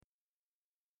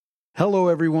Hello,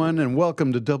 everyone, and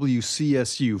welcome to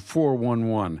WCSU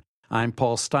 411. I'm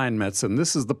Paul Steinmetz, and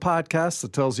this is the podcast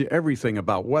that tells you everything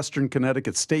about Western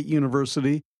Connecticut State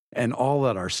University and all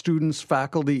that our students,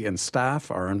 faculty, and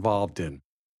staff are involved in.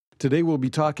 Today, we'll be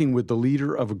talking with the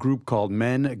leader of a group called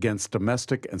Men Against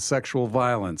Domestic and Sexual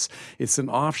Violence. It's an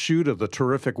offshoot of the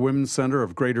terrific Women's Center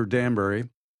of Greater Danbury,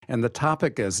 and the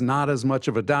topic is not as much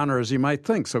of a downer as you might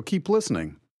think, so keep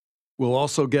listening. We'll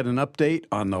also get an update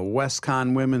on the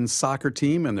WestCon women's soccer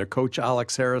team and their coach,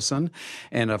 Alex Harrison.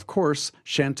 And of course,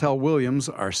 Chantel Williams,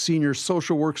 our senior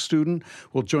social work student,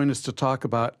 will join us to talk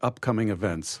about upcoming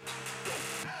events.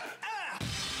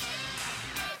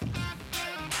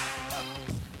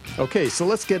 Okay, so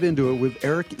let's get into it with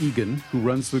Eric Egan, who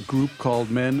runs the group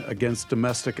called Men Against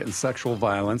Domestic and Sexual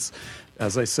Violence.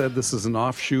 As I said, this is an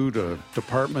offshoot, a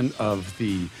department of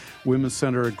the Women's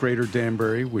Center at Greater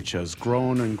Danbury, which has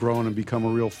grown and become a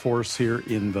real force here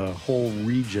in the whole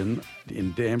region,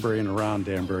 in Danbury and around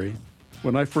Danbury.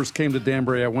 When I first came to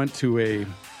Danbury, I went to a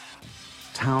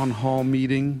town hall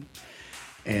meeting,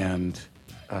 and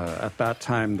at that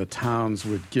time, the towns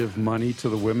would give money to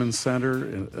the Women's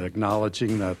Center,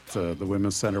 acknowledging that the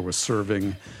Women's Center was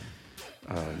serving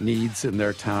needs in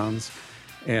their towns.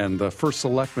 And the first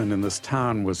selectman in this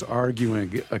town was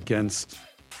arguing against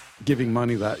giving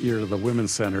money that year to the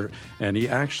Women's Center, and he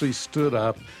actually stood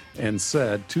up and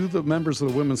said to the members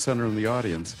of the Women's Center in the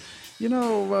audience, you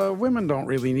know, women don't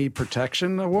really need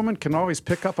protection. A woman can always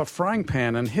pick up a frying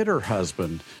pan and hit her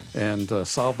husband and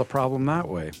solve the problem that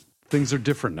way. Things are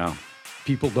different now.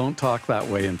 People don't talk that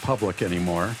way in public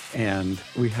anymore, and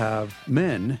we have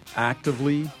men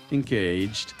actively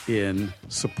engaged in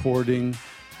supporting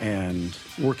and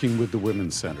working with the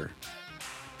Women's Center.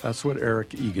 That's what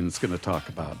Eric Egan's going to talk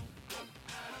about.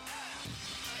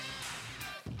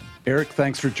 Eric,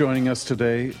 thanks for joining us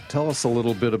today. Tell us a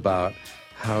little bit about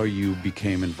how you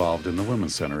became involved in the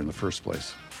Women's Center in the first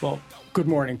place. Well, good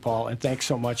morning, Paul, and thanks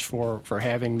so much for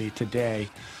having me today.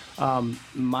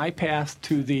 My path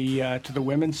to the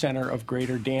Women's Center of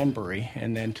Greater Danbury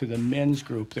and then to the men's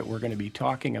group that we're going to be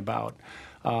talking about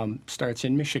starts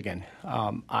in Michigan.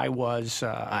 I'm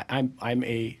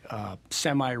a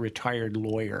semi-retired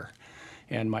lawyer,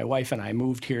 and my wife and I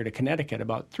moved here to Connecticut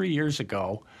about 3 years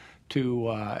ago to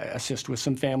assist with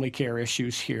some family care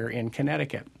issues here in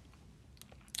Connecticut.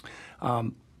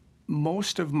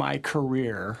 Most of my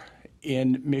career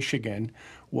in Michigan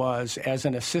was as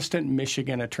an assistant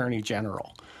Michigan Attorney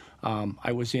General.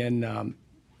 I was in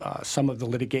some of the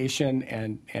litigation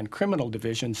and criminal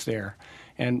divisions there,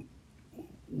 and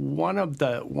one of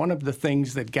the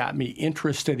things that got me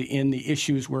interested in the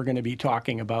issues we're going to be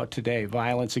talking about today,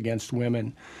 violence against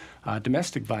women,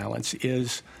 domestic violence,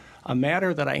 is a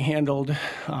matter that I handled.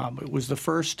 It was the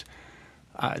first,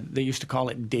 they used to call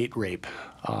it date rape,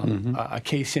 a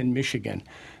case in Michigan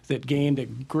that gained a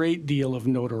great deal of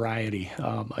notoriety.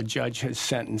 A judge has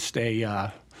sentenced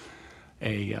a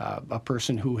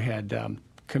person who had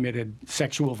committed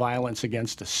sexual violence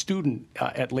against a student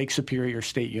at Lake Superior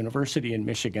State University in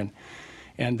Michigan,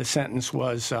 and the sentence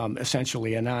was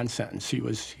essentially a non-sentence. He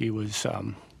was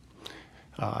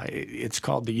it's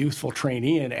called the Youthful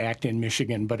Trainee Act in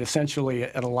Michigan, but essentially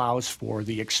it allows for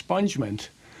the expungement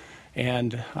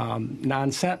and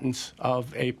non-sentence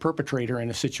of a perpetrator in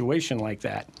a situation like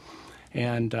that.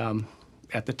 And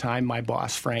at the time, my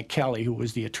boss, Frank Kelly, who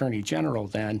was the Attorney General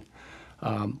then,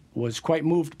 was quite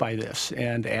moved by this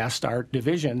and asked our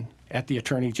division at the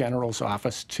Attorney General's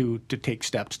office to take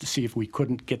steps to see if we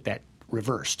couldn't get that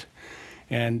reversed.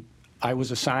 And I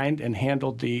was assigned and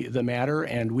handled the matter,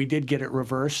 and we did get it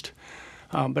reversed.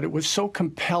 But it was so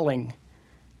compelling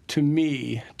to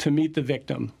me to meet the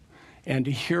victim and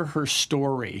to hear her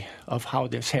story of how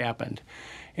this happened.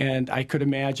 And I could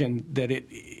imagine that it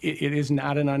is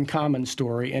not an uncommon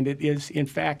story, and it is, in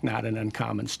fact, not an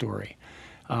uncommon story.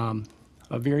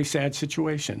 A very sad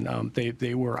situation.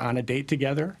 They were on a date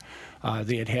together.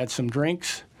 They had had some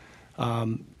drinks.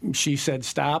 She said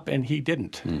stop, and he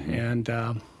didn't. Mm-hmm. And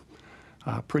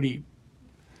pretty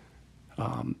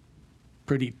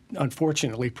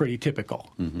unfortunately, pretty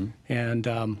typical. Mm-hmm.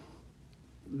 And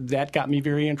that got me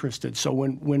very interested. So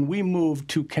when we moved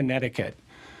to Connecticut,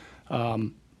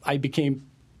 I became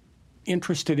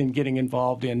interested in getting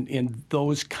involved in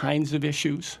those kinds of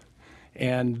issues.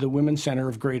 And the Women's Center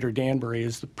of Greater Danbury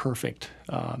is the perfect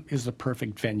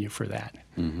venue for that.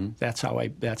 Mm-hmm. That's how I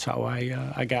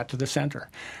got to the center.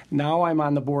 Now I'm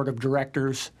on the board of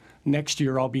directors. Next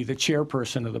year I'll be the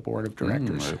chairperson of the board of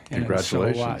directors.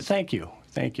 Congratulations! So, thank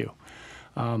you.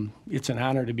 It's an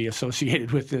honor to be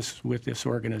associated with this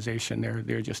organization.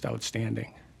 They're just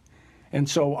outstanding. And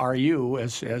so are you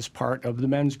as part of the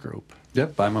men's group.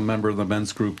 Yep, I'm a member of the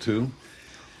men's group too.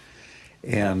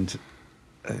 And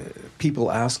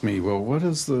people ask me, well, what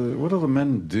do the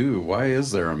men do? Why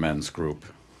is there a men's group?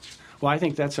 Well, I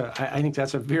think that's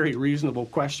a very reasonable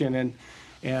question,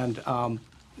 and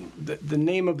the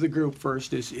name of the group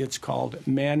first is it's called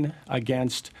Men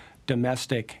Against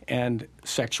Domestic and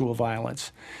Sexual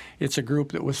Violence. It's a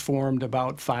group that was formed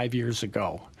about 5 years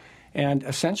ago, and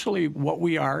essentially what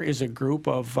we are is a group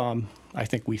of I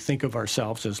think we think of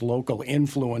ourselves as local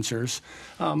influencers.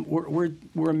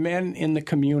 We're men in the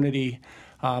community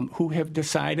who have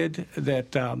decided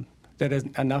that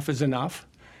enough is enough.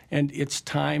 And it's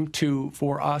time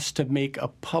for us to make a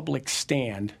public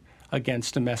stand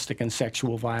against domestic and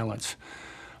sexual violence.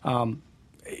 I'm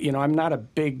not a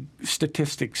big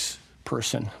statistics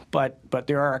person, but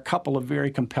there are a couple of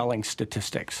very compelling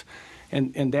statistics.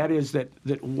 And that is that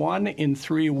 1 in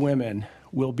 3 women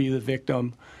will be the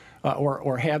victim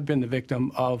or have been the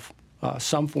victim of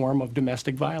some form of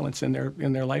domestic violence in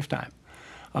their lifetime.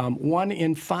 1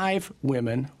 in 5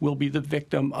 women will be the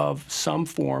victim of some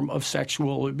form of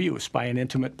sexual abuse by an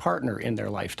intimate partner in their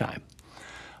lifetime.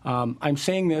 I'm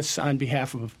saying this on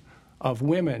behalf of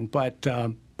women, but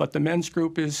the men's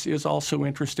group is also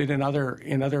interested in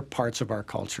other parts of our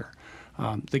culture,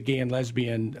 the gay and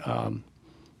lesbian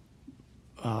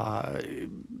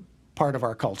part of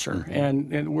our culture,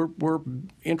 and we're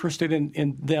interested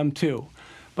in them too.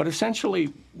 But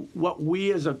essentially, what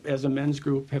we as a men's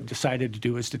group have decided to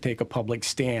do is to take a public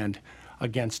stand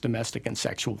against domestic and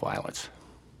sexual violence.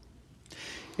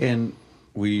 And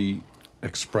we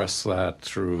express that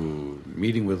through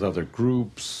meeting with other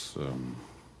groups,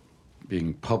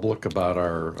 being public about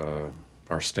our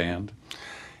stand.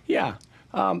 Yeah.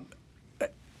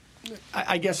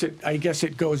 I guess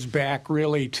it goes back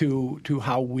really to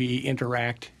how we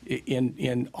interact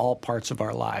in all parts of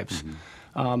our lives. Mm-hmm.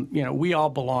 We all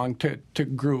belong to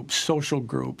groups, social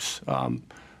groups,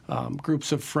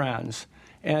 groups of friends,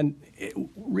 and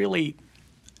really,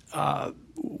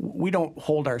 we don't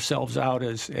hold ourselves out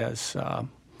as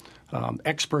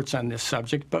experts on this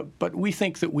subject, but we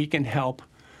think that we can help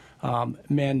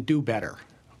men do better.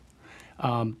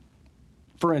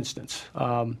 For instance,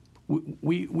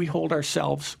 we hold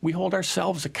ourselves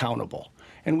accountable,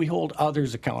 and we hold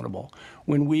others accountable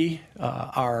when we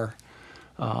are.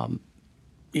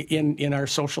 In our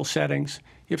social settings,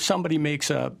 if somebody makes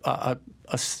a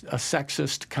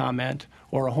sexist comment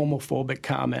or a homophobic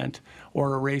comment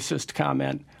or a racist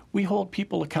comment, we hold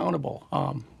people accountable.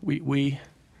 We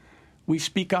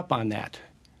speak up on that,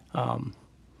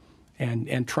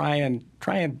 and try and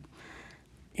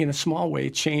in a small way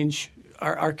change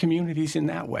our communities in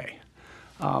that way.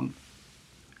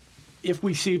 If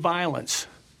we see violence,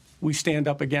 we stand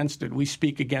up against it. We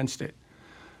speak against it.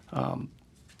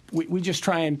 We just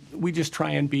try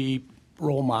and be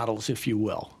role models, if you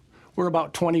will. We're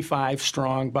about 25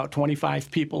 strong, about 25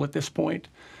 people at this point.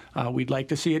 We'd like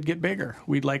to see it get bigger.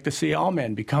 We'd like to see all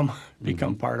men become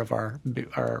part of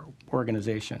our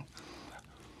organization.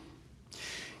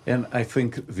 And I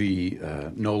think the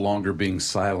no longer being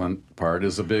silent part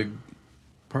is a big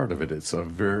part of it. It's a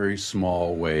very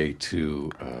small way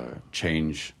to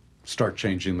start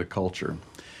changing the culture,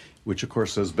 which of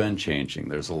course has been changing.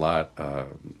 There's a lot,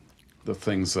 the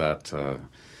things that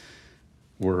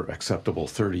were acceptable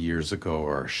 30 years ago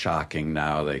are shocking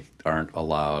now. They aren't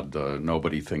allowed.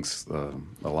 Nobody thinks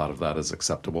a lot of that is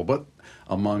acceptable. But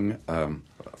among,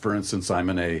 for instance,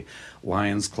 I'm in a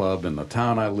Lions Club in the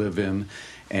town I live in,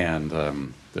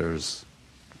 and there's,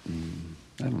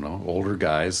 I don't know, older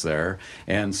guys there.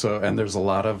 And there's a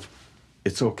lot of,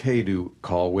 it's okay to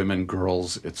call women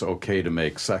girls. It's okay to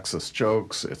make sexist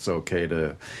jokes. It's okay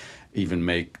to even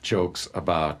make jokes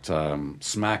about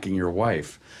smacking your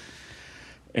wife.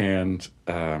 And,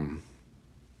 I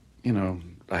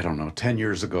don't know, 10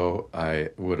 years ago, I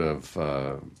would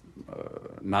have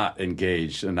not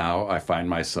engaged. And now I find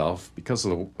myself, because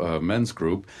of the men's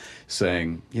group,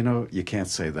 saying, you can't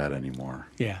say that anymore.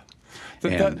 Yeah.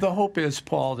 The hope is,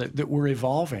 Paul, that we're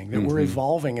evolving, that we're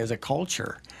evolving as a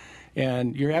culture.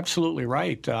 And you're absolutely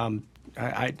right.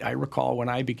 I recall when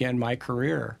I began my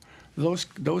career,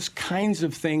 those kinds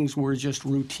of things were just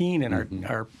routine in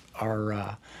our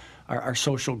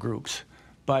social groups.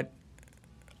 But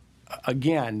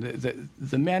again,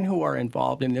 the men who are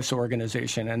involved in this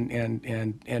organization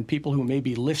and people who may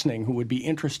be listening who would be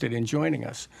interested in joining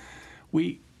us,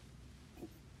 we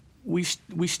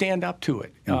stand up to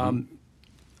it.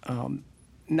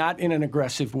 Not in an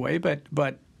aggressive way, but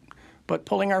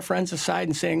pulling our friends aside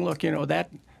and saying, look, that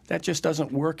that just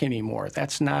doesn't work anymore.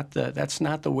 That's not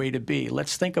the way to be.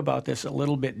 Let's think about this a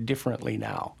little bit differently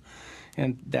now.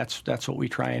 And that's what we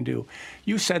try and do.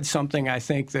 You said something, I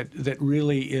think, that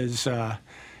really is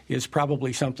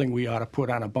probably something we ought to put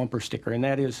on a bumper sticker, and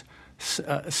that is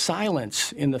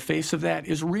silence in the face of that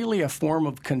is really a form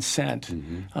of consent.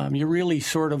 Mm-hmm. You're really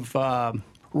sort of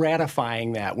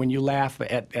ratifying that when you laugh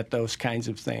at those kinds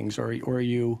of things, or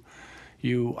you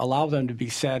allow them to be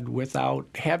said without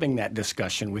having that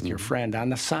discussion with your friend on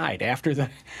the side after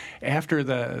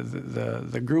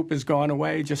the group has gone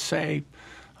away. Just say,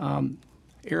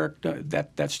 Eric,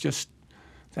 that's just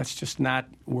not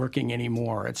working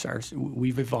anymore.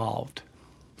 We've evolved.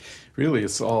 Really,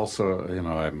 it's also,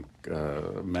 I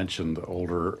mentioned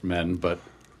older men, but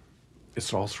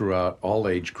it's all throughout all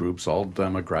age groups, all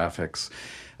demographics,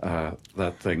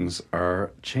 that things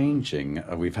are changing.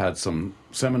 We've had some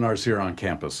seminars here on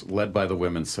campus led by the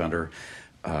Women's Center.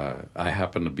 I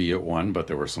happened to be at one, but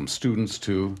there were some students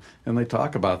too, and they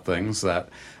talk about things that,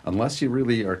 unless you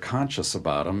really are conscious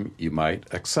about them, you might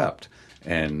accept.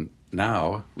 And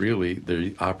now, really,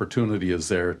 the opportunity is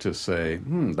there to say,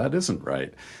 that isn't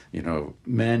right.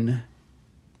 Men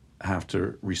have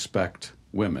to respect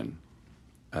women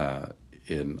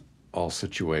in all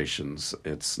situations.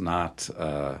 It's not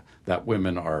that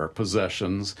women are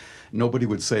possessions. Nobody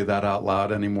would say that out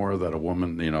loud anymore, that a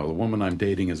woman, the woman I'm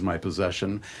dating is my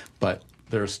possession, but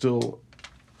there are still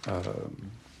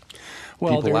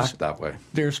people act that way.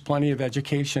 There's plenty of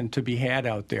education to be had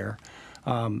out there.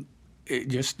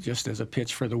 Just as a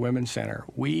pitch for the Women's Center,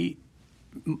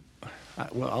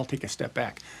 I'll take a step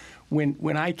back.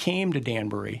 When I came to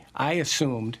Danbury, I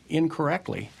assumed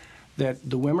incorrectly that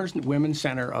the Women's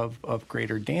Center of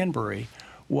Greater Danbury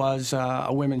was a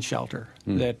women's shelter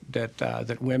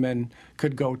that women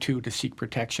could go to seek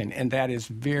protection, and that is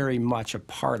very much a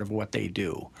part of what they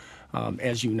do,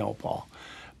 as you know, Paul.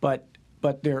 But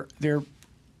they're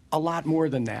a lot more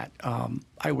than that.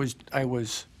 I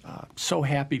was so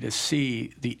happy to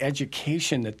see the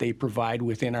education that they provide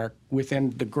within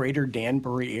the Greater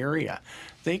Danbury area.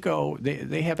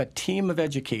 They have a team of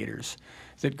educators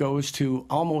that goes to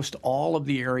almost all of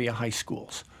the area high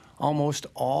schools, almost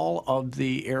all of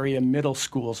the area middle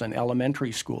schools and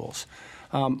elementary schools.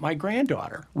 My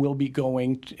granddaughter will be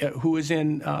going, who is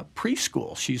in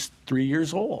preschool. She's 3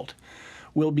 years old.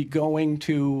 Will be going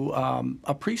to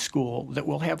a preschool that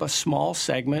will have a small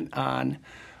segment on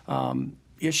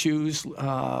issues,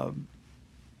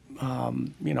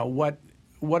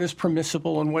 what is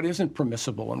permissible and what isn't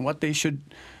permissible, and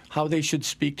how they should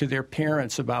speak to their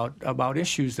parents about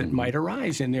issues that might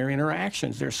arise in their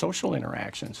interactions, their social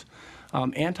interactions.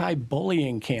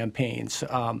 Anti-bullying campaigns.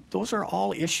 Those are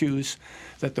all issues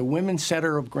that the Women's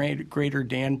Center of Greater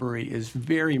Danbury is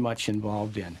very much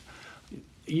involved in.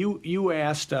 You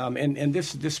asked, and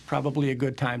this is probably a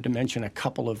good time to mention a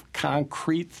couple of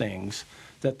concrete things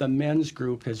that the men's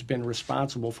group has been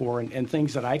responsible for, and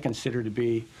things that I consider to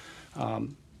be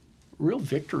real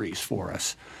victories for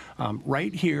us.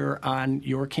 Right here on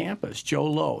your campus, Joe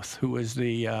Loth, who is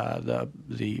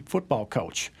the football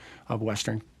coach of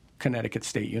Western Connecticut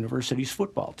State University's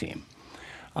football team,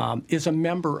 is a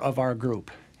member of our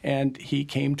group. And he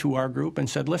came to our group and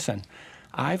said, listen,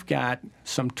 I've got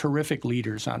some terrific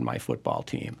leaders on my football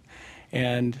team,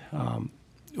 and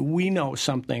we know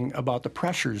something about the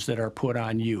pressures that are put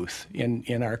on youth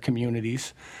in our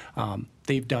communities.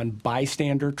 They've done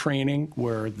bystander training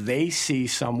where they see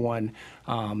someone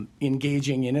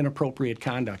engaging in inappropriate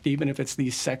conduct, even if it's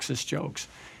these sexist jokes.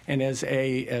 And as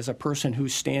a person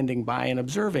who's standing by and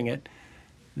observing it,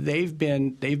 they've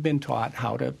been taught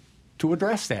how to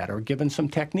address that, or given some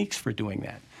techniques for doing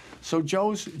that. So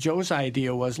Joe's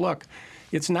idea was, look,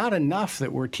 it's not enough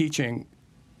that we're teaching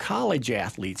college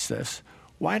athletes this.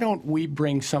 Why don't we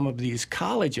bring some of these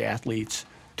college athletes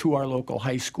to our local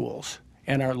high schools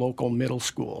and our local middle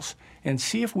schools and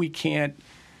see if we can't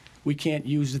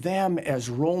use them as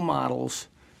role models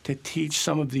to teach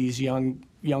some of these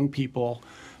young people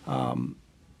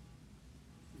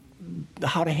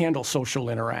how to handle social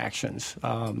interactions.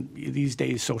 These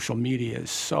days, social media is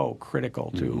so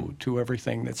critical to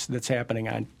everything that's happening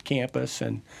on campus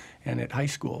and at high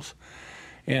schools.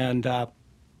 And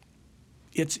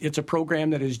it's a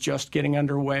program that is just getting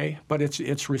underway, but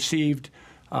it's received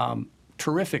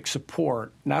terrific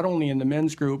support, not only in the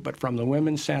men's group, but from the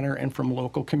Women's Center and from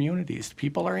local communities.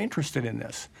 People are interested in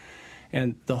this.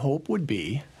 And the hope would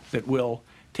be that we'll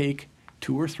take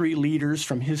 2 or 3 leaders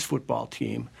from his football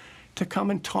team to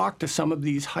come and talk to some of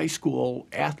these high school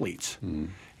athletes.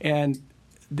 And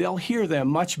they'll hear them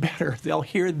much better. They'll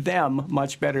hear them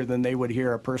much better than they would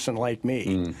hear a person like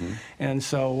me. And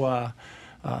so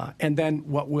And then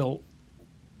what will,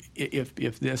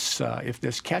 if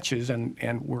this catches,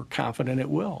 and we're confident it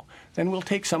will, then we'll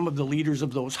take some of the leaders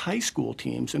of those high school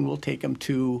teams and we'll take them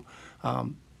to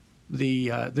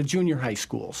the junior high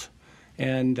schools,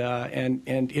 and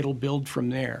it'll build from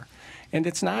there. And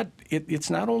it's not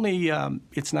only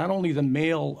the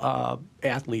male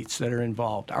athletes that are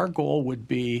involved. Our goal would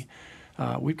be,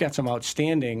 we've got some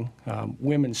outstanding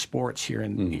women's sports here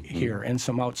and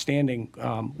some outstanding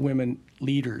women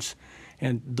leaders.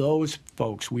 And those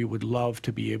folks we would love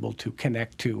to be able to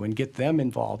connect to and get them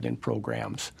involved in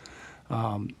programs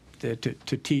to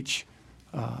teach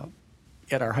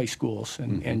at our high schools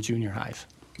and junior highs.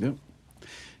 Yep.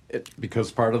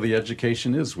 Because part of the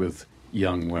education is with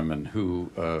young women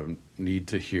who need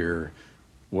to hear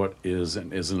what is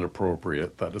and isn't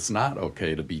appropriate, that it's not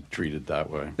okay to be treated that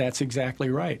way. That's exactly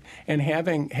right. And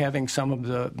having some of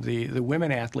the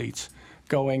women athletes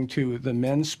going to the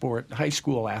men's sport, high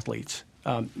school athletes,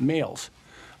 males,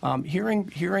 hearing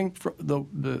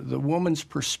the woman's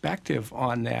perspective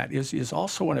on that is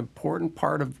also an important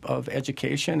part of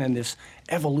education and this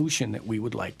evolution that we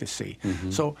would like to see.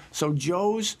 So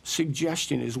Joe's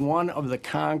suggestion is one of the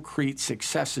concrete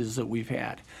successes that we've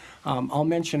had. I'll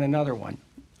mention another one.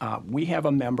 We have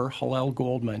a member, Hillel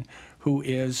Goldman, who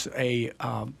is a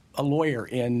lawyer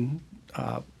in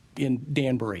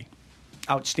Danbury,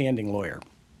 outstanding lawyer.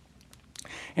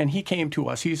 And he came to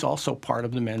us. He's also part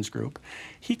of the men's group.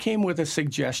 He came with a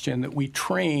suggestion that we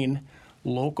train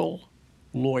local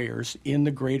lawyers in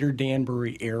the greater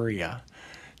Danbury area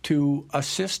to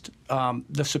assist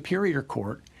the Superior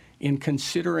Court in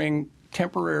considering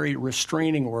temporary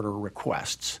restraining order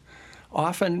requests.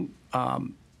 Often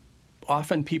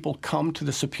people come to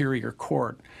the Superior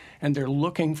Court and they're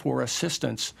looking for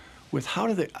assistance with how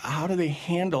do they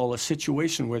handle a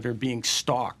situation where they're being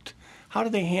stalked. How do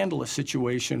they handle a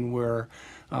situation where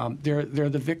they're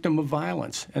the victim of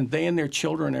violence and they and their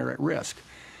children are at risk?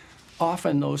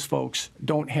 Often those folks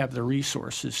don't have the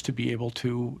resources to be able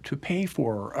to pay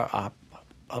for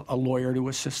a lawyer to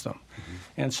assist them.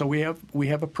 And so we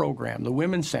have a program. The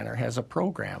Women's Center has a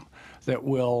program that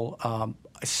will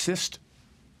assist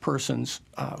persons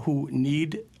who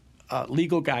need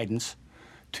legal guidance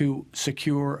to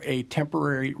secure a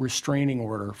temporary restraining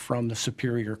order from the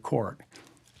Superior Court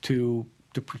to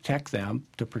protect them,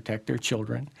 to protect their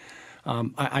children.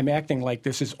 I'm acting like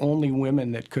this is only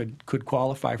women that could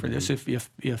qualify for this.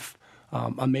 If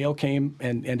a male came,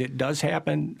 and it does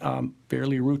happen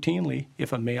fairly routinely,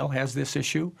 if a male has this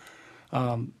issue,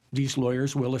 these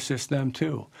lawyers will assist them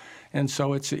too. And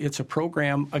so it's a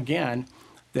program, again,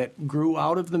 that grew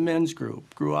out of the men's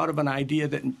group, grew out of an idea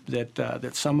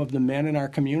that some of the men in our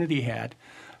community had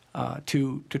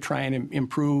to try and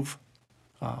improve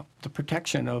the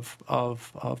protection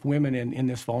of women in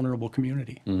this vulnerable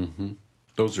community.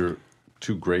 Those are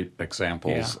two great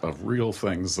examples of real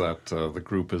things that the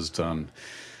group has done,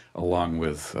 along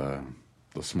with the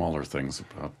smaller things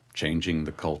about changing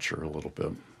the culture a little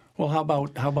bit. Well, how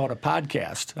about a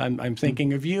podcast? I'm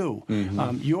thinking of you.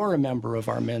 You're a member of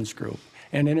our men's group,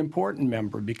 and an important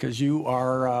member because you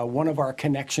are one of our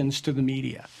connections to the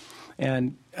media,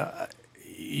 and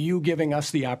you giving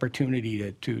us the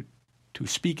opportunity to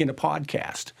speak in a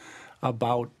podcast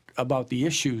about the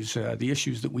issues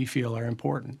that we feel are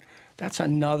important. That's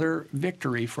another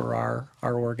victory for our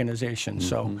organization.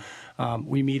 So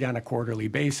we meet on a quarterly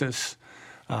basis.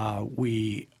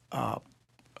 We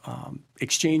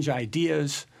exchange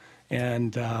ideas,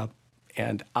 and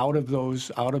out of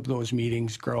those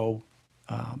meetings grow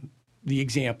the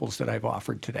examples that I've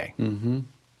offered today.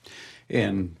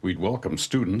 And we'd welcome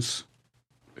students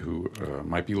who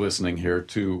might be listening here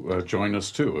to join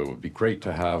us too. It would be great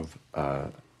to have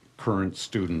current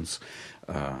students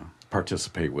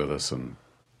participate with us and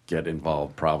get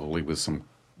involved probably with some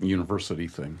university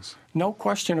things. No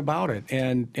question about it.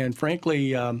 And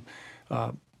frankly,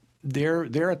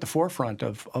 they're at the forefront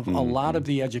of a lot of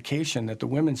the education that the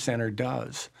Women's Center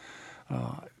does.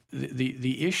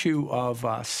 The issue of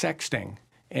sexting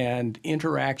and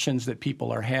interactions that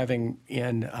people are having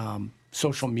in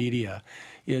social media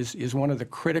is one of the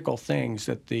critical things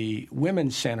that the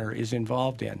Women's Center is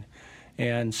involved in.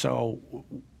 And so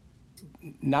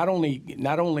not only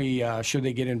should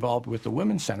they get involved with the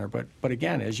Women's Center, but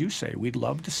again, as you say, we'd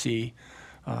love to see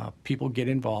people get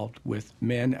involved with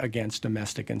men against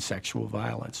domestic and sexual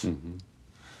violence.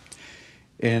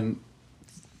 And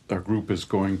our group is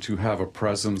going to have a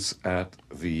presence at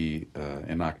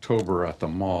in October at the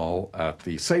mall at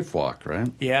the Safe Walk, right?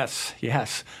 Yes.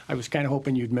 I was kind of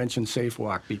hoping you'd mention Safe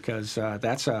Walk because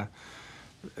that's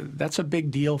that's a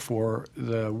big deal for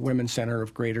the Women's Center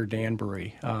of Greater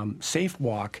Danbury. Safe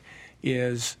Walk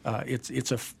is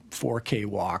it's a 4K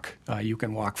walk. You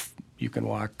can walk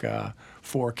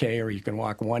 4K, or you can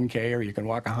walk 1K, or you can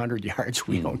walk 100 yards.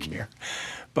 We don't care.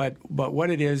 But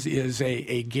what it is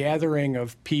a gathering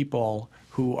of people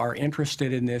who are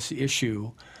interested in this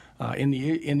issue, in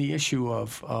the issue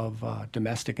of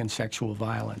domestic and sexual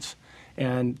violence,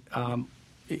 and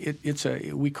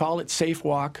we call it Safe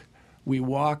Walk. We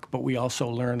walk, but we also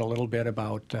learn a little bit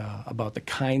about the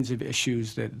kinds of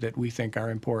issues that we think are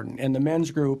important. And the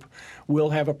men's group will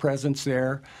have a presence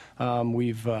there.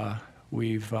 We've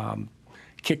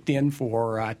kicked in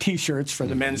for T-shirts for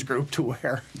the men's group to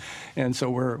wear, and so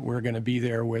we're going to be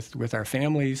there with our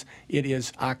families. It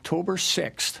is October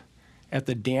 6th at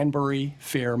the Danbury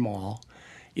Fair Mall.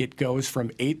 It goes from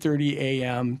 8:30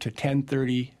 a.m. to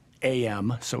 10:30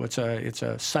 a.m. So it's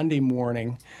a Sunday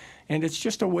morning. And it's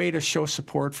just a way to show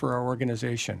support for our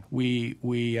organization. We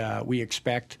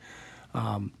expect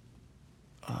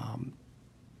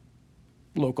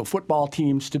local football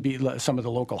teams to be, some of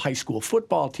the local high school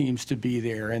football teams to be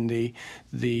there, and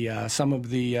some of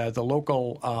the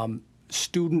local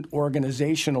student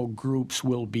organizational groups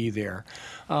will be there.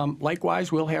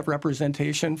 Likewise, we'll have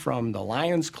representation from the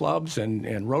Lions clubs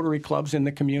and Rotary clubs in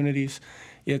the communities.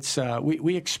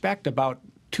 We expect about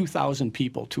 2,000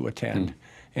 people to attend.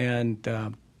 And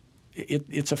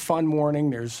it's a fun morning.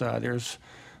 There's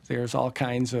all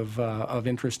kinds of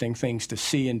interesting things to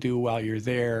see and do while you're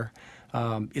there.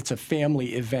 It's a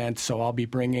family event, so I'll be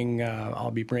bringing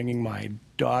my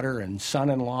daughter and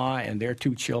son-in-law and their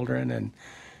 2 children,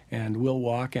 and we'll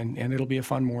walk, and it'll be a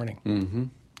fun morning. Mm-hmm.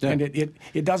 Yeah. And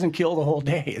it doesn't kill the whole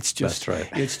day. It's just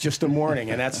that's right. It's just a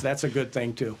morning, and that's a good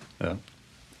thing too. Yeah.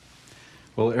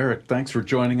 Well, Eric, thanks for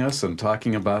joining us and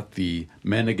talking about the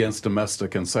Men Against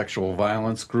Domestic and Sexual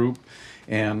Violence group,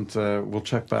 and we'll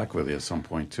check back with you at some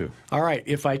point too. All right,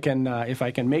 if I can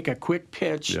make a quick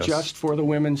pitch just for the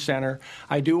Women's Center,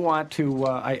 I do want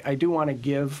to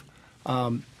give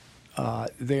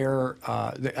their.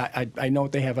 I know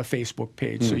they have a Facebook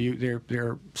page, so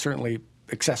they're certainly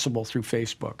accessible through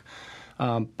Facebook.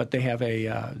 But they have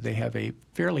a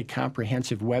fairly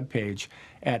comprehensive web page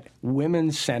at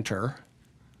Women's Center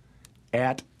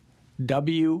at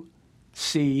WCOGD.org.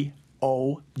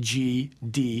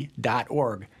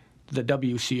 The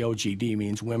WCOGD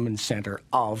means Women's Center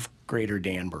of Greater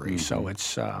Danbury. Mm-hmm. So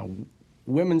it's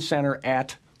Women's Center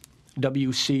at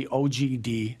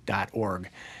WCOGD.org.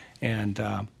 And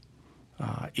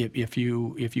if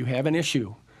you have an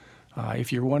issue,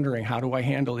 if you're wondering, how do I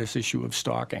handle this issue of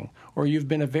stalking, or you've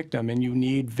been a victim and you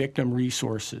need victim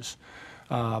resources,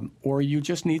 or you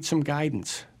just need some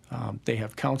guidance, they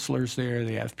have counselors there.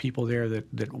 They have people there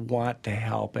that want to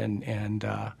help and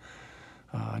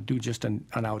do just an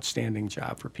outstanding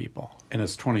job for people. And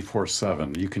it's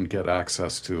 24/7. You can get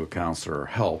access to a counselor or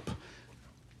help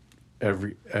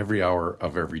every hour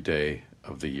of every day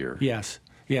of the year. Yes.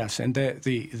 And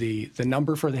the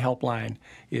number for the helpline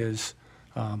is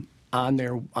on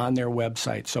their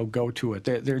website. So go to it.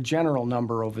 Their general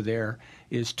number over there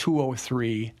is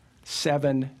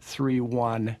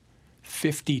 203-731.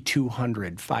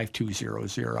 5200,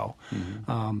 5200.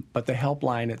 Mm-hmm. But the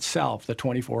helpline itself, the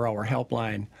 24-hour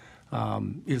helpline,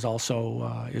 is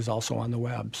also on the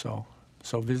web. So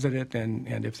visit it,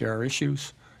 and if there are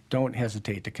issues, don't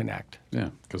hesitate to connect.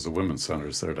 Yeah, because the Women's Center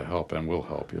is there to help and will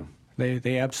help you.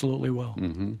 They absolutely will.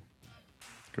 Mm-hmm.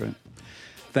 Great.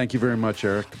 Thank you very much,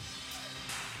 Eric.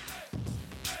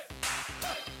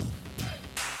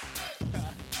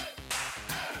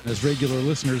 As regular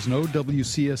listeners know,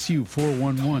 WCSU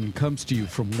 411 comes to you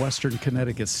from Western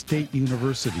Connecticut State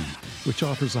University, which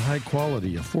offers a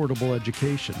high-quality, affordable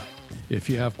education. If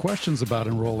you have questions about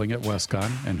enrolling at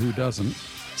WestConn, and who doesn't,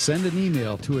 send an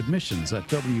email to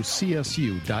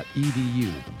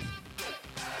admissions@wcsu.edu.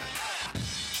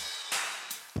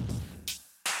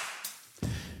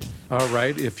 All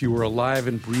right, if you were alive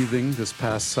and breathing this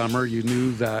past summer, you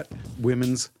knew that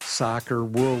Women's Soccer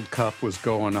World Cup was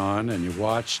going on, and you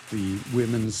watched the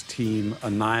women's team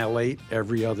annihilate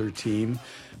every other team,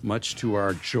 much to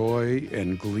our joy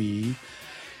and glee.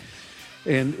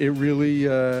 And it really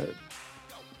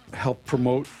helped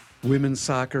promote women's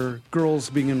soccer, girls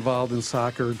being involved in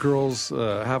soccer, girls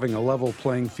having a level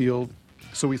playing field.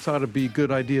 So we thought it'd be a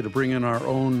good idea to bring in our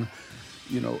own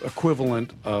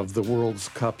equivalent of the World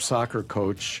Cup soccer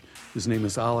coach. His name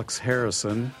is Alex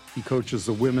Harrison. He coaches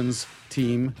the women's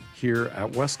team here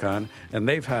at WestConn, and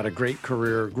they've had a great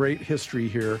career, great history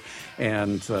here,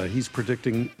 and he's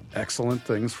predicting excellent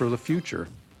things for the future.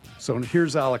 So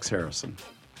here's Alex Harrison.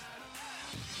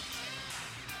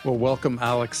 Well, welcome,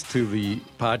 Alex, to the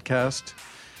podcast.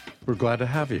 We're glad to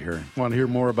have you here. Want to hear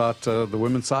more about the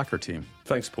women's soccer team?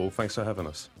 Thanks, Paul. Thanks for having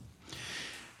us.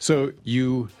 So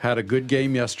you had a good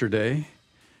game yesterday.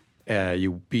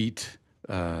 You beat,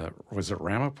 was it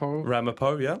Ramapo?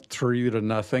 Ramapo, yeah.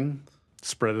 3-0.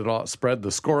 Spread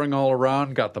the scoring all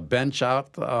around. Got the bench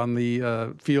out on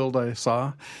the field, I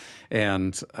saw,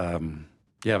 and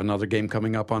you have another game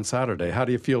coming up on Saturday. How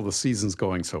do you feel the season's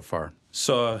going so far?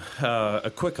 So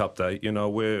a quick update. You know,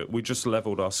 we just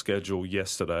leveled our schedule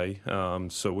yesterday.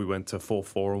 So we went to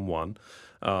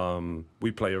 4-4-1.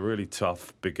 We play a really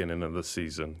tough beginning of the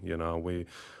season. You know, we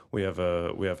have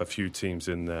a few teams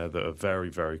in there that are very,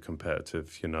 very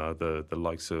competitive. You know, the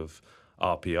likes of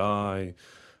RPI,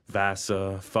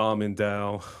 Vassar,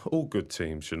 Farmingdale, all good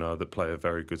teams, you know, that play a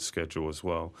very good schedule as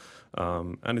well.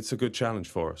 And it's a good challenge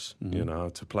for us, you know,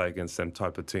 to play against them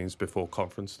type of teams before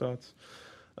conference starts.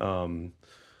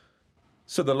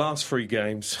 So the last 3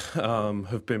 games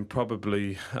have been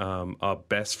probably our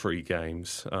best 3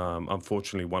 games.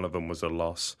 Unfortunately, one of them was a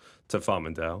loss to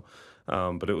Farmingdale,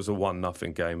 but it was a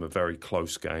 1-0 game, a very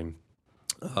close game.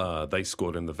 They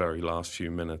scored in the very last few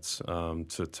minutes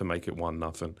to make it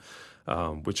 1-0.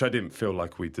 Which I didn't feel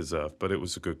like we deserved, but it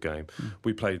was a good game.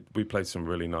 We played some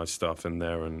really nice stuff in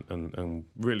there and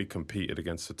really competed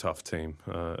against a tough team,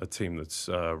 a team that's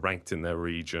ranked in their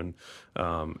region,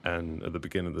 and at the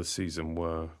beginning of the season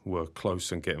were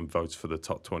close and getting votes for the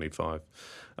top 25.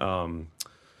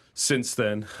 Since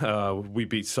then, we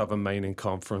beat Southern Maine in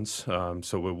conference,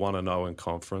 so we're 1-0 in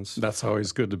conference. That's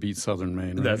always good to beat Southern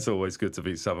Maine, right? That's always good to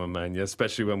beat Southern Maine, yeah,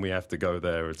 especially when we have to go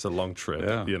there. It's a long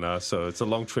trip, you know, so it's a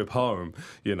long trip home,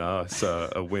 you know,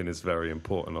 so a win is very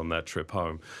important on that trip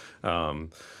home.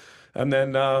 And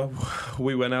then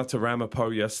we went out to Ramapo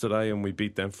yesterday and we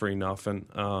beat them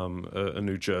 3-0, a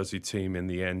New Jersey team in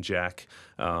the NJAC,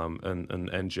 and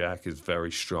NJAC is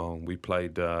very strong. We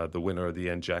played the winner of the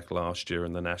NJAC last year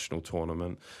in the national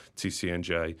tournament,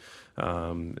 TCNJ,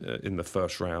 in the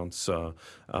first round. So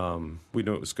we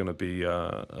knew it was going to be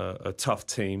a tough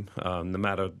team, no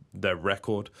matter their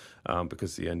record,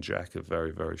 because the NJAC are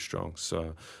very, very strong.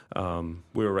 So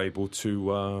we were able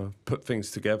to put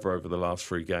things together over the last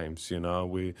 3 games. You know,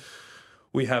 we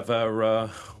have a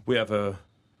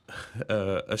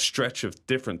stretch of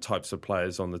different types of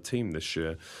players on the team this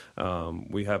year.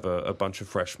 We have a bunch of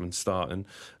freshmen starting.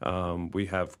 We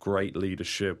have great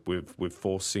leadership with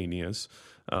 4 seniors.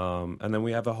 And then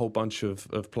we have a whole bunch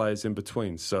of players in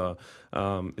between. So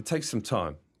it takes some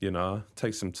time. You know, it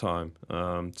takes some time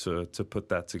to put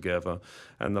that together.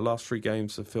 And the last 3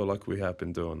 games, I feel like we have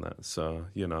been doing that. So,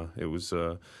 you know, it was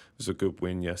a good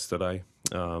win yesterday.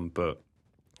 But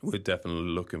we're definitely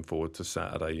looking forward to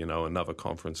Saturday, you know, another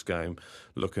conference game,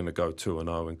 looking to go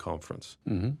 2-0 in conference.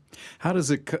 Mm-hmm. How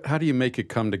do you make it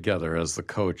come together as the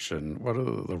coach, and what are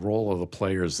the role of the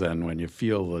players then when you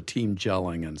feel the team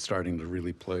gelling and starting to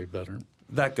really play better?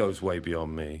 That goes way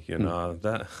beyond me, you know.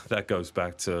 That goes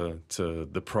back to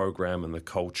the program and the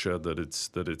culture that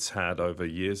it's had over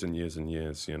years and years and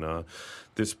years, you know.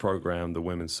 This program, the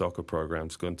women's soccer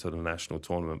program's gone to the national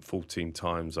tournament 14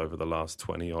 times over the last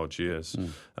 20-odd years,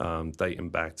 dating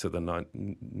back to the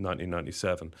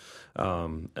 1997.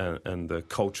 And the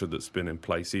culture that's been in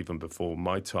place even before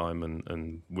my time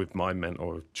and with my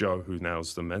mentor, Joe, who now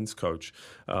is the men's coach,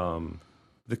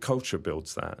 the culture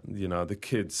builds that. You know, the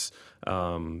kids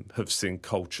have seen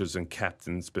coaches and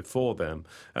captains before them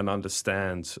and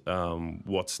understand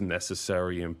what's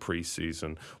necessary in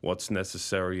preseason, what's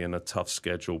necessary in a tough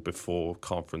schedule before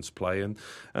conference play. And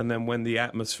then when the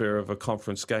atmosphere of a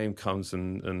conference game comes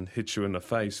and hits you in the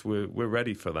face, we're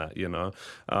ready for that, you know.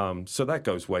 So that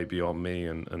goes way beyond me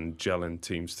and gelling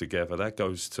teams together. That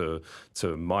goes to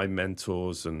my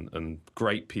mentors and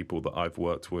great people that I've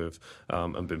worked with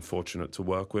and been fortunate to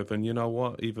work with. And you know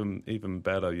what, even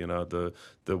better, you know, the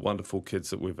wonderful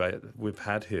kids that we've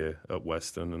had here at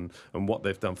Western and what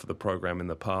they've done for the program in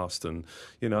the past. And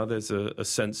you know, there's a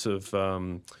sense of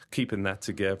keeping that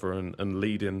together and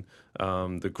leading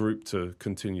the group to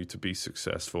continue to be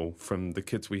successful from the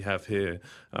kids we have here,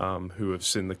 who have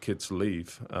seen the kids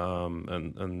leave,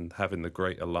 and having the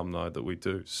great alumni that we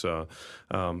do. So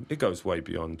it goes way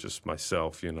beyond just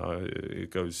myself, you know.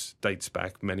 It dates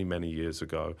back many, many years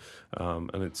ago,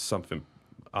 and it's something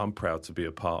I'm proud to be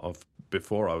a part of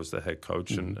before I was the head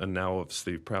coach, and now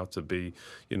obviously proud to be,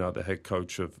 you know, the head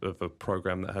coach of a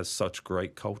program that has such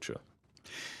great culture.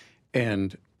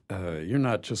 And you're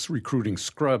not just recruiting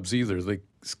scrubs either. The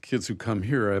kids who come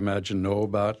here, I imagine, know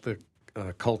about the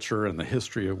culture and the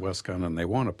history of Westcon, and they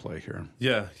want to play here.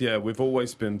 Yeah. We've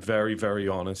always been very, very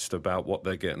honest about what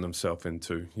they're getting themselves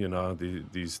into. You know,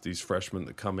 these freshmen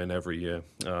that come in every year,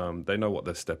 they know what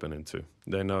they're stepping into.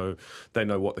 They know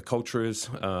what the culture is.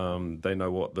 They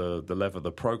know what the level of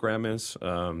the program is.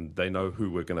 They know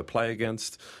who we're going to play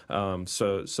against.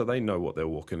 So they know what they're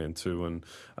walking into. And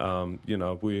you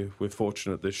know, we're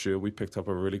fortunate this year. We picked up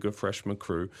a really good freshman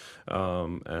crew,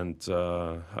 and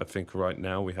I think right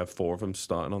now we have 4 of them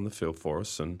starting on the field for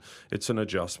us, and it's an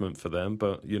adjustment for them.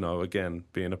 But you know, again,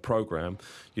 being a program,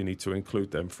 you need to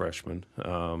include them freshmen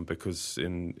because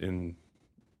in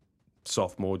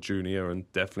sophomore, junior,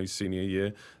 and definitely senior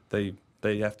year,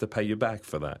 they have to pay you back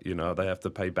for that. You know, they have to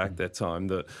pay back their time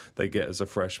that they get as a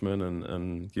freshman,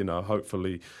 and you know,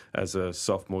 hopefully as a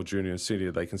sophomore, junior, and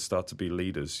senior, they can start to be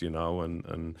leaders. You know,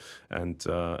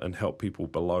 and help people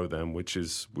below them, which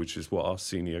is what our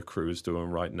senior crew is doing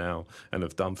right now and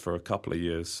have done for a couple of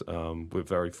years. We're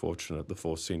very fortunate. The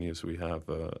 4 seniors we have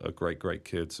are great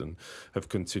kids and have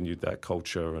continued that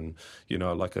culture. And you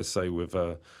know, like I say, with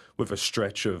a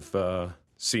stretch of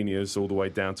seniors all the way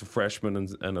down to freshmen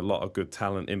and a lot of good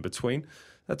talent in between,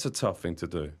 that's a tough thing to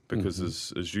do because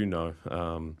as you know,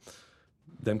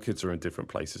 them kids are in different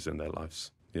places in their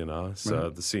lives, you know. So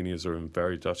the seniors are in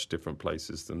very much different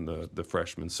places than the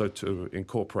freshmen. So to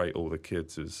incorporate all the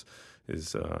kids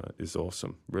is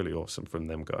awesome, really awesome from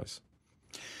them guys.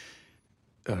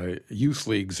 Youth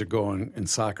leagues are going in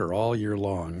soccer all year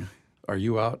long. Are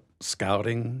you out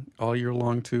scouting all year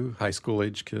long too, high school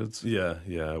age kids?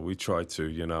 Yeah, we try to.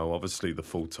 You know, obviously the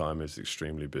full time is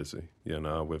extremely busy, you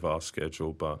know, with our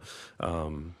schedule. But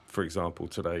for example,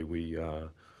 today we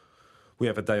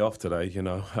have a day off today. You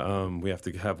know, we have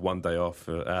to have one day off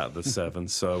out of the 7.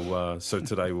 So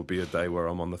today will be a day where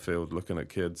I'm on the field looking at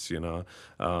kids. You know,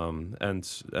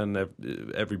 and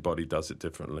everybody does it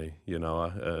differently. You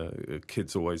know,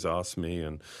 kids always ask me,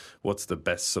 and what's the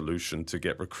best solution to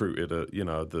get recruited at, you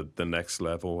know, the next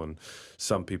level? And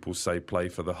some people say play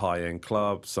for the high end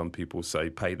club. Some people say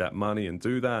pay that money and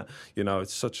do that. You know,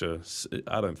 it's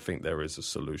I don't think there is a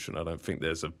solution. I don't think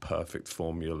there's a perfect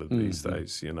formula these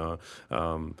days. You know.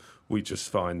 We just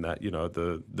find that, you know,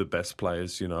 the best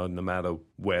players, you know, no matter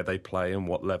where they play and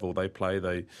what level they play,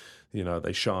 they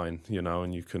shine, you know,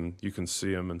 and you can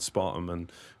see them and spot them and,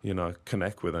 you know,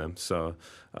 connect with them. So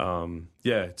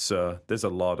it's there's a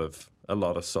lot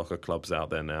of soccer clubs out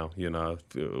there now, you know,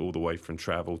 all the way from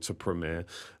travel to Premier,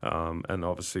 and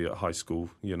obviously at high school,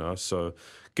 you know. So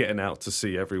getting out to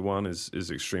see everyone is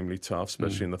extremely tough,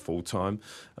 especially in the full time.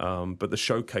 But the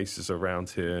showcases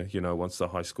around here, you know, once the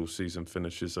high school season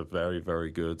finishes, are very,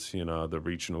 very good. You know, the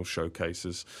regional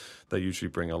showcases, they usually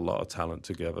bring a lot of talent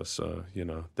together. So, you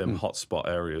know, them hotspot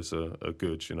areas are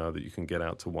good, you know, that you can get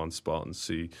out to one spot and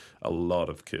see a lot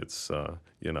of kids,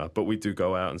 you know. But we do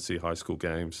go out and see high school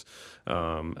games.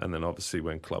 And then obviously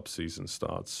when club season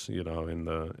starts, you know, in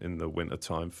the winter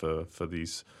time for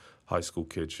these high school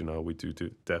kids, you know, we do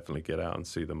definitely get out and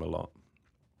see them a lot.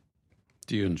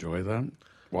 Do you enjoy that?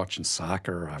 Watching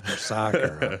soccer after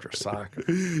soccer after soccer.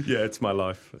 Yeah, it's my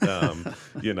life.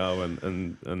 You know,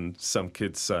 and some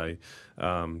kids say,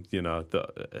 you know,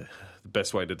 the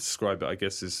best way to describe it, I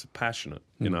guess, is passionate.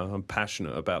 You know, I'm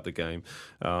passionate about the game.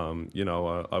 You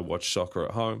know, I watch soccer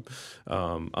at home.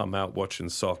 I'm out watching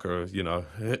soccer. You know,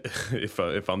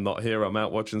 if I'm not here, I'm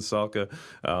out watching soccer.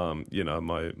 You know,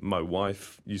 my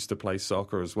wife used to play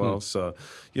soccer as well. So,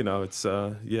 you know, it's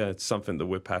something that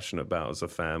we're passionate about as a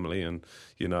family, and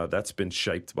you know, that's been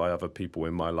shaped by other people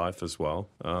in my life as well,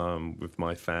 with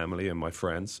my family and my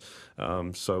friends.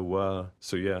 So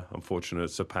yeah, I'm fortunate.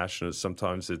 It's a passion.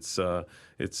 Sometimes it's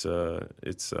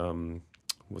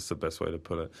what's the best way to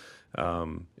put it?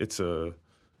 It's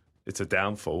a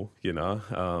downfall, you know,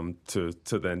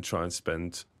 to then try and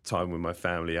spend time with my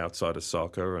family outside of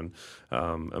soccer and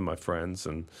my friends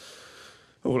and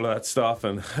all that stuff,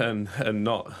 and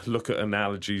not look at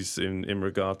analogies in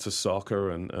regard to soccer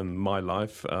and my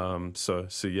life. So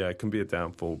yeah, it can be a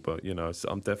downfall, but you know,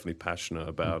 I'm definitely passionate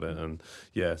about it, and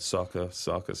yeah, soccer.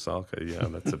 Yeah,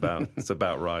 it's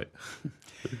about right.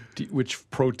 Which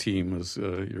pro team was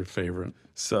your favorite?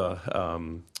 So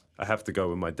I have to go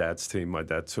with my dad's team. My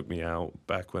dad took me out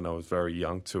back when I was very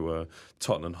young to a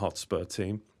Tottenham Hotspur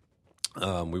team.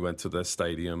 We went to their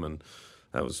stadium, and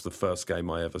that was the first game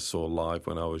I ever saw live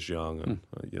when I was young, and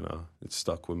you know, it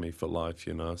stuck with me for life.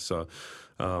 You know, so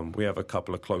we have a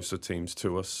couple of closer teams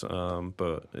to us,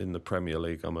 but in the Premier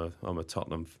League, I'm a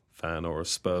Tottenham fan or a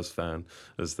Spurs fan,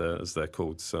 as they're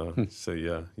called. So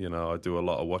yeah, I do a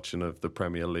lot of watching of the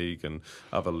Premier League and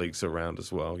other leagues around as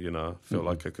well. I feel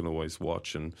like I can always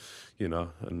watch and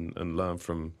and learn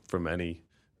from any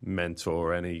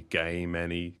mentor, any game,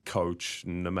 any coach,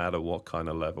 no matter what kind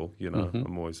of level.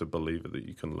 I'm always a believer that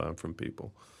you can learn from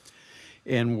people.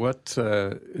 And what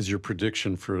is your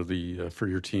prediction for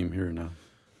your team here now?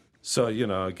 So,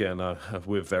 again,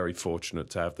 we're very fortunate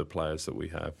to have the players that we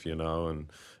have, and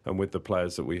with the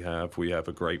players that we have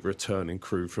a great returning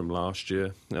crew from last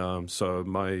year. So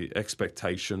my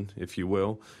expectation, if you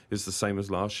will, is the same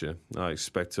as last year. I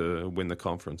expect to win the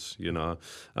conference,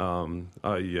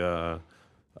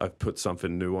 I've put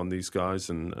something new on these guys,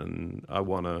 and I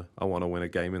wanna win a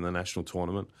game in the national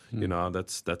tournament.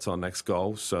 That's our next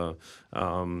goal. So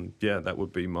that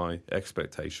would be my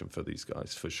expectation for these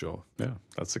guys for sure. Yeah,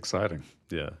 that's exciting.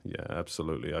 Yeah,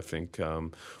 absolutely. I think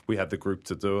we have the group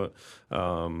to do it.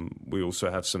 We also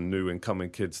have some new incoming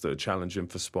kids that are challenging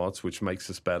for spots, which makes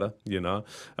us better,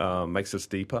 makes us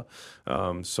deeper.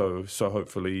 So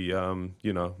hopefully,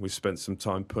 we spent some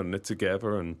time putting it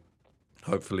together, and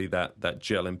hopefully that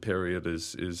gelling period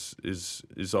is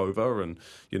over, and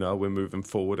we're moving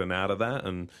forward and out of that,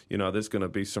 and there's going to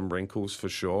be some wrinkles for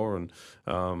sure, and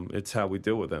it's how we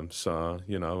deal with them. So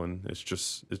and it's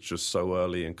just so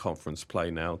early in conference play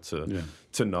now to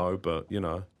know, but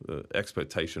the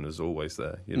expectation is always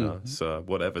there. So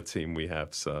whatever team we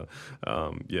have, so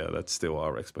that's still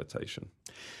our expectation.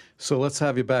 So let's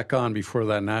have you back on before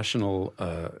that national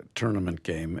tournament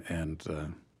game,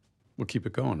 and we'll keep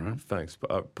it going, right? Thanks,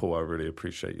 Paul. I really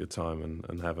appreciate your time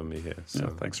and having me here. So. Yeah,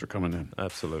 thanks for coming in.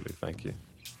 Absolutely. Thank you.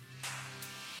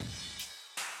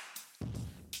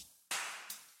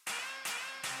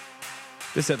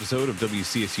 This episode of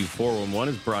WCSU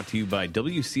 411 is brought to you by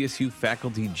WCSU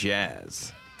Faculty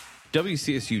Jazz.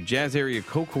 WCSU Jazz Area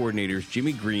co-coordinators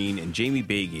Jimmy Green and Jamie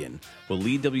Bagian will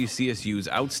lead WCSU's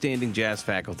outstanding jazz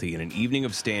faculty in an evening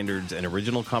of standards and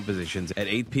original compositions at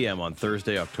 8 p.m. on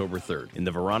Thursday, October 3rd in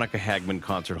the Veronica Hagman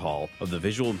Concert Hall of the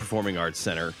Visual and Performing Arts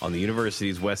Center on the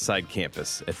university's West Side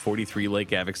campus at 43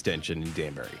 Lake Ave Extension in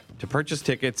Danbury. To purchase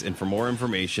tickets and for more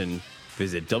information,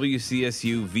 visit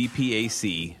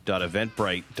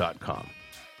wcsuvpac.eventbrite.com.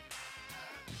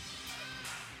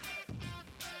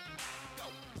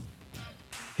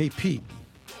 Hey, Pete.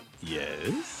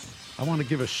 Yes? I want to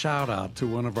give a shout out to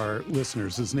one of our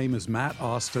listeners. His name is Matt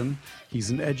Austin.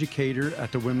 He's an educator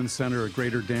at the Women's Center of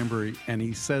Greater Danbury, and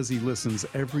he says he listens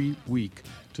every week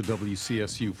to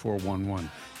WCSU 411.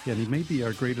 Yeah, and he may be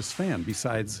our greatest fan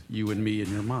besides you and me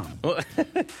and your mom. Well,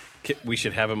 we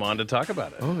should have him on to talk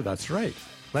about it. Oh, that's right.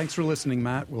 Thanks for listening,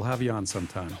 Matt. We'll have you on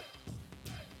sometime.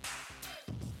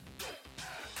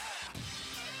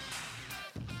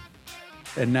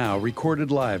 And now, recorded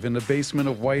live in the basement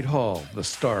of Whitehall, the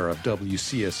star of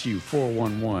WCSU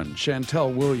 411,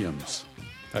 Chantel Williams.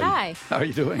 Hi. How are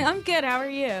you doing? I'm good. How are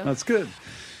you? That's good.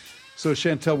 So,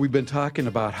 Chantel, we've been talking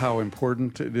about how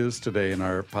important it is today in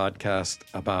our podcast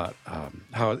about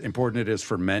how important it is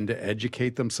for men to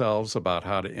educate themselves about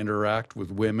how to interact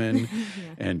with women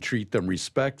and treat them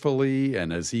respectfully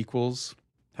and as equals.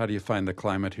 How do you find the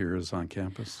climate here is on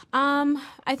campus? I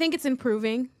think it's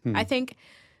improving. I think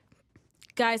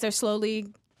guys are slowly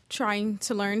trying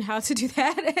to learn how to do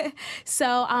that.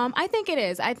 So I think it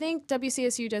is. I think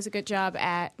WCSU does a good job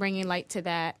at bringing light to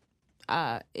that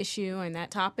issue and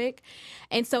that topic.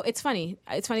 And so it's funny.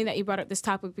 It's funny that you brought up this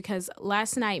topic because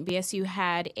last night BSU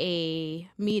had a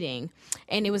meeting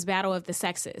and it was Battle of the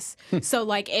Sexes. So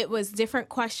like it was different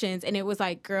questions and it was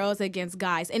like girls against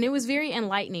guys. And it was very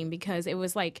enlightening because it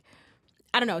was like,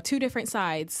 I don't know, two different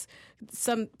sides.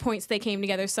 Some points they came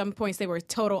together, some points they were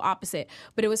total opposite.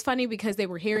 But it was funny because they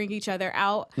were hearing each other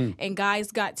out, and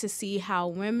guys got to see how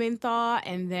women thought,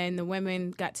 and then the women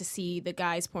got to see the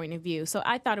guys' point of view. So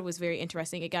I thought it was very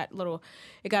interesting. It got a little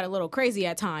crazy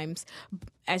at times,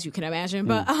 as you can imagine,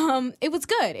 but it was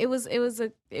good. It was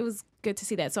good to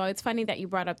see that. So it's funny that you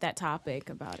brought up that topic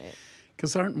about it.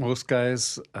 Because aren't most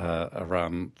guys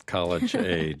around college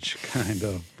age kind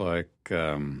of like,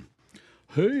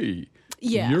 hey,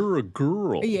 you're a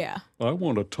girl. Yeah. I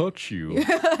want to touch you.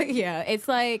 Yeah. It's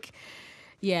like,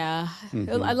 a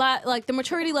lot, like the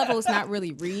maturity level is not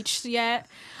really reached yet.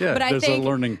 Yeah, but there's I think, a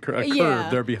learning curve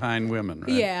there behind women, right?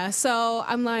 Yeah. So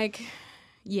I'm like,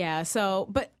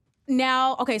 but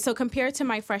now, okay, so compared to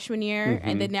my freshman year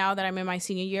and then now that I'm in my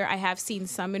senior year, I have seen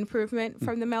some improvement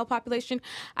from the male population.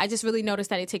 I just really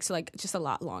noticed that it takes like just a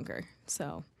lot longer.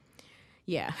 So,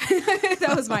 Yeah,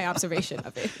 that was my observation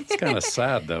of it. It's kind of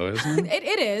sad, though, isn't it?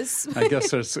 It is. I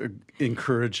guess it's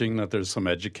encouraging that there's some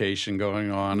education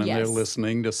going on, and they're Yes.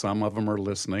 listening. To some of them are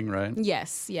listening, right?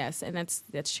 Yes, and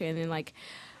that's true. And then like,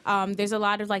 there's a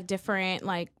lot of like different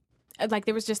like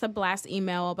there was just a blast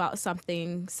email about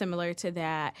something similar to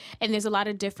that, and there's a lot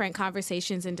of different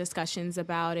conversations and discussions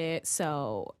about it.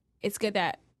 So it's good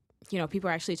that people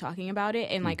are actually talking about it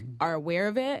and like are aware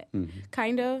of it,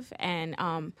 kind of. And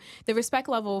the respect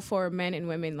level for men and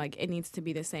women, like it needs to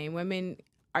be the same. Women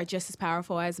are just as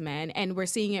powerful as men, and we're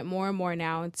seeing it more and more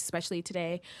now, especially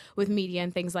today with media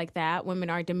and things like that. Women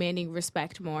are demanding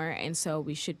respect more, and so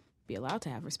we should be allowed to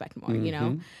have respect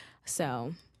more.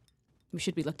 So we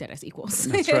should be looked at as equals.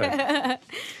 That's right.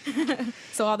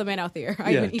 So all the men out there, are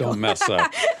Yeah, even equal. don't mess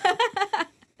up.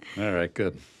 All right,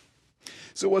 good.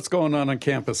 So what's going on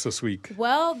campus this week?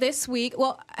 Well, this week,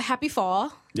 happy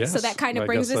fall. Yes, So that kind I of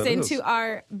brings guess us that into is.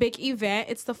 our big event.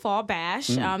 It's the Fall Bash.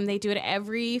 They do it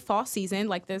every fall season,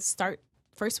 like the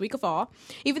first week of fall.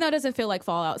 Even though it doesn't feel like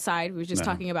fall outside, we were just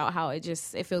talking about how it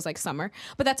feels like summer.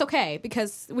 But that's okay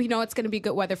because we know it's going to be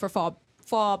good weather for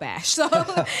fall bash. So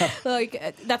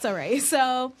like that's all right.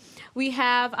 So we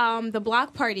have the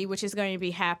block party, which is going to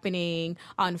be happening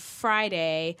on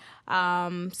Friday,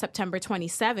 September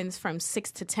 27th from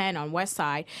 6 to 10 on West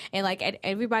Side. And like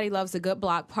everybody loves a good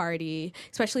block party,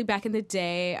 especially back in the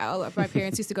day. My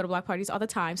parents used to go to block parties all the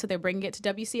time. So they're bringing it to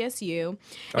WCSU.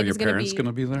 Are your parents going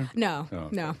to be there? No, Oh,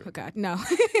 no, okay. oh God, no.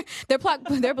 Their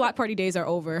block party days are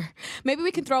over. Maybe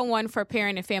we can throw one for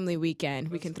parent and family weekend.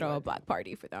 We can throw a block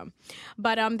party for them.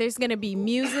 But there's going to be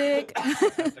music.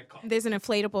 There's an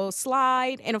inflatable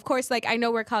slide. And of course, like I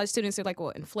know where college students are like,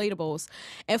 well, inflatables.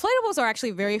 Inflatables are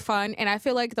actually very fun. And I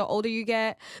feel like the older you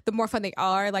get, the more fun they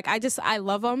are. Like I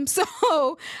love them.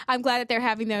 So I'm glad that they're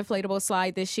having the inflatable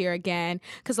slide this year again.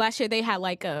 Because last year they had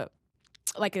like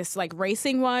this like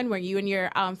racing one where you and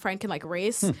your friend can like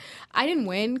race. I didn't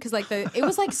win because like it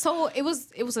was like so it was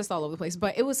just all over the place,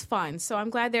 but it was fun. So I'm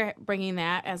glad they're bringing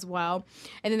that as well.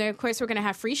 And then of course we're gonna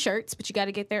have free shirts, but you got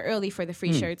to get there early for the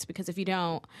free shirts because if you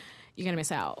don't, you're gonna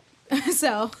miss out.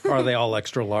 So Are they all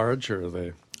extra large or are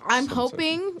they? I'm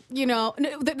hoping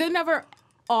they're never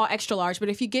all extra large, but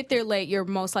if you get there late, you're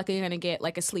most likely going to get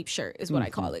like a sleep shirt is what I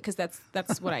call it because that's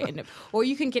what I end up. Or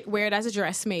you can wear it as a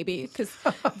dress maybe because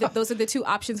those are the two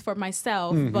options for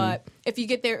myself. But if you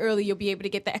get there early, you'll be able to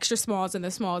get the extra smalls and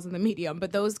the medium,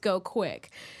 but those go quick.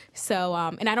 So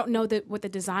and I don't know what the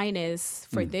design is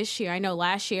for this year. I know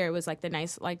last year it was like the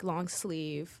nice like long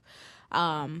sleeve,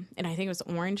 and I think it was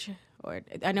orange. Or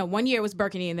I know one year was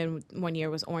burgundy and then one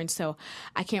year was orange. So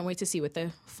I can't wait to see what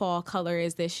the fall color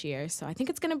is this year. So I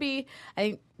think I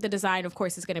think the design, of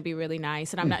course, is going to be really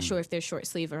nice. And I'm not sure if they're short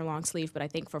sleeve or long sleeve, but I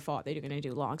think for fall they're going to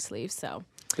do long sleeve. So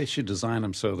They should design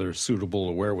them so they're suitable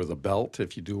to wear with a belt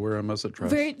if you do wear them as a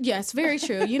dress. very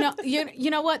true. You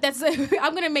know what?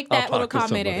 I'm going to make that I'll little talk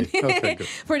to comment in somebody. Okay, good.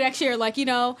 for next year. Like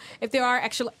if there are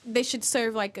extra, they should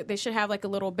have like a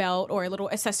little belt or a little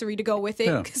accessory to go with it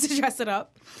Yeah. to dress it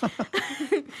up.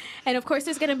 And of course,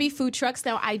 there's going to be food trucks.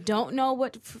 Now, I don't know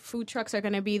what food trucks are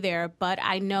going to be there, but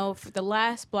I know for the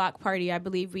last block party, I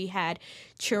believe we had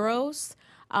churros,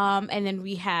 and then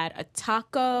we had a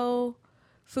taco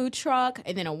food truck,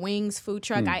 and then a wings food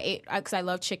truck. I ate because I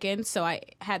love chicken, so I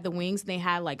had the wings, and they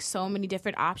had like so many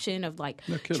different options of like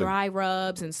No kidding. dry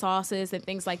rubs and sauces and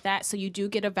things like that. So you do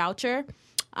get a voucher.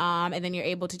 And then you're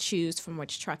able to choose from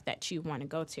which truck that you want to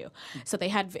go to. So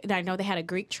I know they had a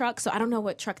Greek truck. So I don't know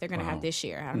what truck they're going to have this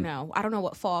year. I don't know. I don't know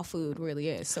what fall food really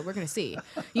is. So we're going to see,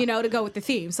 to go with the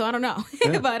theme. So I don't know.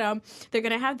 But they're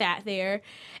going to have that there.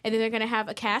 And then they're going to have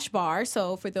a cash bar.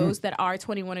 So for those that are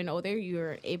 21 and older,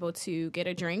 you're able to get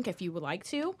a drink if you would like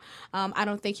to. I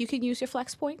don't think you can use your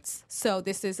flex points. So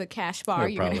this is a cash bar.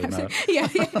 Yeah, You're gonna probably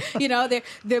have to,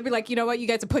 they'll be like, you know what, you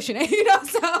guys are pushing it,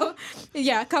 So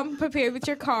yeah, come prepared with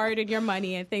your card and your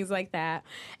money and things like that.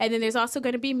 And then there's also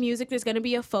going to be music. There's going to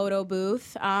be a photo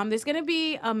booth. There's going to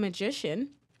be a magician.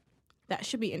 That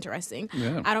should be interesting.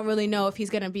 Yeah. I don't really know if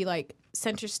he's going to be like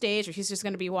center stage or he's just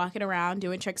going to be walking around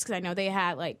doing tricks because I know they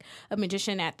had like a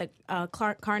magician at the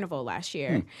carnival last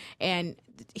year and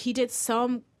he did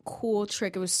some cool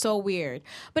trick. It was so weird,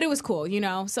 but it was cool,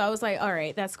 So I was like, all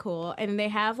right, that's cool. And they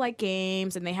have like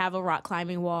games and they have a rock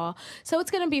climbing wall. So it's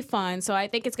going to be fun. So I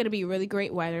think it's going to be really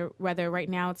great weather. Right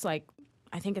now it's like,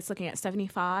 I think it's looking at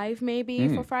 75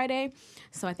 maybe for Friday.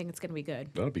 So I think it's going to be good.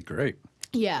 That'll be great.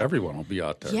 Yeah. Everyone will be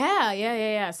out there.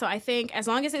 Yeah. So I think as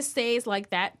long as it stays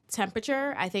like that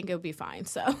temperature, I think it'll be fine.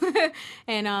 So,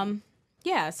 and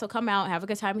so come out, have a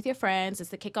good time with your friends.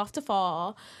 It's the kickoff to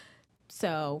fall.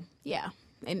 So, yeah.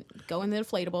 and go in the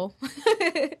inflatable.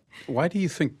 Why do you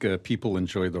think people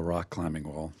enjoy the rock climbing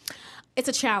wall? It's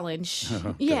a challenge.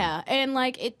 Okay. Yeah, and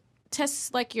like it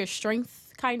tests like your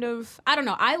strength kind of. I don't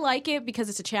know. I like it because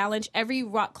it's a challenge. Every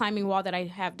rock climbing wall that I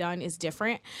have done is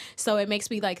different. So it makes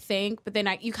me like think, but then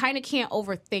you kind of can't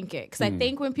overthink it. Because I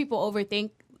think when people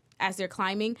overthink as they're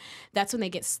climbing, that's when they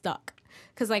get stuck.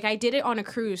 Because like I did it on a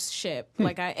cruise ship.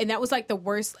 And that was like the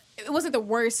worst. It wasn't the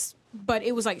worst, but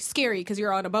it was like scary because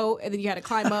you're on a boat and then you had to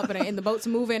climb up and the boat's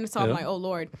moving. So I'm like, oh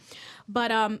Lord.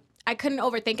 But I couldn't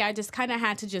overthink it. I just kind of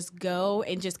had to just go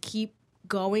and just keep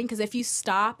going, because if you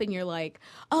stop and you're like,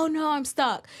 oh no, I'm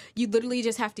stuck, you literally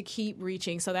just have to keep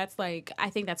reaching. So that's like, I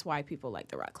think that's why people like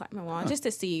the rock climbing wall, just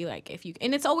to see like if you,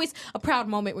 and it's always a proud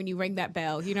moment when you ring that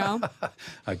bell, you know.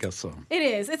 I guess so. It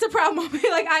is. It's a proud moment.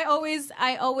 Like I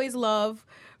always love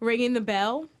ringing the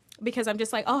bell, because I'm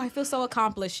just like, oh, I feel so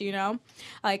accomplished, you know,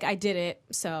 like I did it.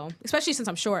 So especially since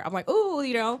I'm short, I'm like, oh,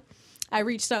 you know, I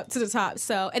reached up to the top.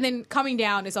 So, and then coming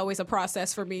down is always a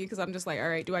process for me, because I'm just like, all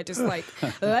right, do I just like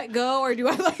let go, or do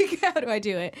I like, how do I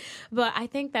do it? But I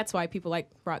think that's why people like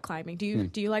rock climbing. Do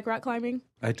you like rock climbing?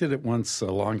 I did it once a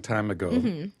long time ago,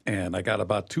 and I got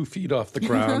about 2 feet off the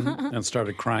ground and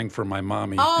started crying for my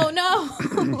mommy. Oh,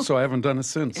 no. So I haven't done it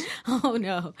since. Oh,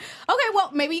 no. Okay,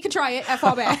 well, maybe you can try it at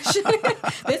Fall Bash.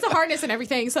 There's a harness and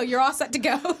everything, so you're all set to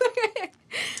go.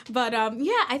 But,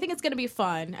 yeah, I think it's going to be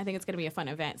fun. I think it's going to be a fun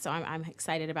event, so I'm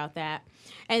excited about that.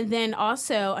 And then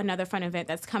also another fun event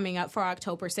that's coming up for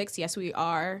October 6th. Yes, we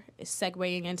are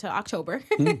segueing into October.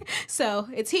 So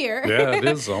it's here. Yeah, it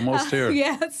is almost here.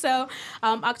 Yeah, so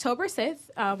October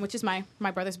 6th, which is my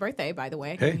brother's birthday, by the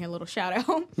way. Hey. Giving you a little shout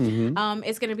out.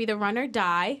 It's going to be the Run or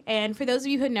Die. And for those of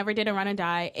you who never did a Run or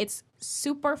Die, it's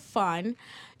super fun.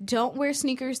 Don't wear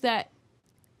sneakers that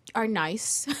are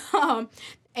nice.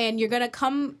 And you're gonna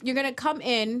come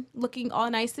in looking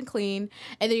all nice and clean,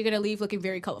 and then you're gonna leave looking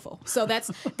very colorful. So that's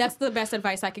the best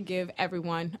advice I could give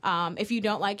everyone. If you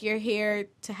don't like your hair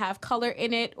to have color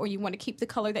in it, or you want to keep the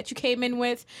color that you came in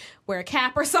with, wear a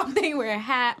cap or something, wear a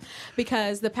hat,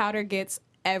 because the powder gets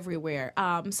everywhere.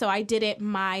 So I did it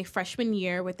my freshman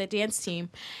year with the dance team,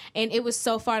 and it was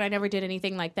so fun. I never did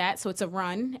anything like that. So it's a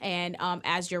run, and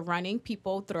as you're running,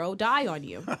 people throw dye on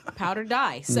you, powder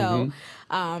dye. So,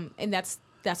 and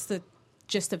that's the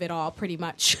gist of it all, pretty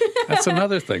much. That's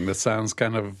another thing that sounds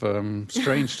kind of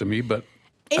strange to me, but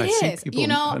it is. See people you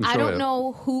know, enjoy I don't it.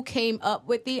 know who came up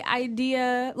with the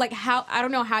idea. Like I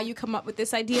don't know how you come up with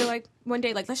this idea. Like one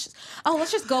day, like let's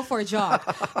just go for a jog.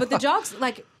 But the jog's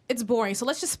like, it's boring, so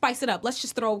let's just spice it up. Let's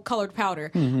just throw colored powder.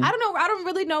 I don't know. I don't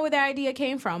really know where the idea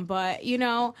came from, but you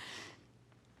know,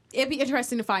 it'd be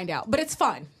interesting to find out. But it's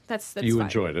fun. That's you fun.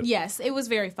 enjoyed it. Yes, it was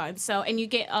very fun. So, and you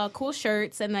get cool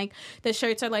shirts, and like the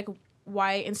shirts are like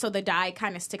white, and so the dye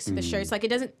kind of sticks to the shirts. Like it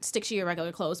doesn't stick to your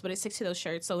regular clothes, but it sticks to those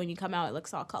shirts. So when you come out, it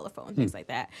looks all colorful and things like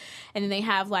that. And then they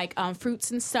have like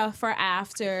fruits and stuff for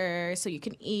after, so you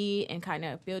can eat and kind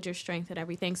of build your strength and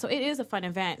everything. So it is a fun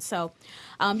event. So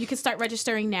you can start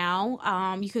registering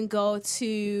now. You can go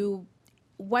to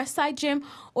Westside Gym,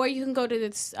 or you can go to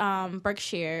this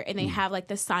Berkshire, and they have like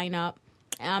the sign up.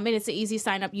 And it's an easy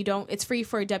sign up. It's free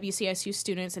for WCSU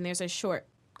students, and there's a short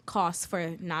cost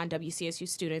for non-WCSU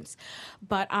students.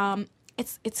 But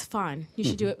it's fun. You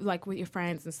should do it like with your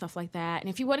friends and stuff like that. And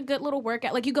if you want a good little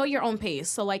workout, like you go your own pace.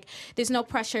 So like there's no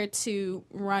pressure to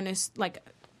run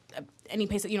any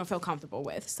pace that you don't feel comfortable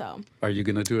with. So Are you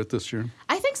going to do it this year?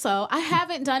 I think so. I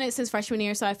haven't done it since freshman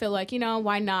year, so I feel like, you know,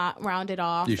 why not round it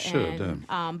off? You should. And,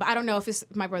 but I don't know if it's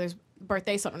my brother's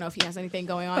birthday, so I don't know if he has anything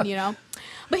going on, you know.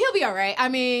 But he'll be all right. I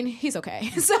mean, he's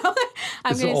okay. So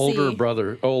I'm Is going it to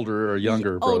see. older or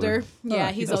younger brother? Older. Yeah,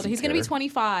 Oh, he he's older. doesn't He's going to be care.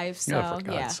 25. So Yeah, for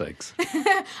God's sakes.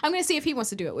 I'm going to see if he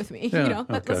wants to do it with me. Yeah, You know,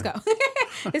 let's okay.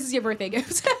 go. This is your birthday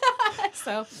gift.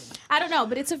 So I don't know,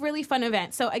 but it's a really fun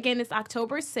event. So again, it's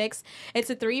October 6th.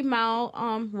 It's a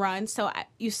 3-mile run. So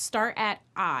you start at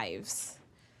Ives,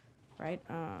 right?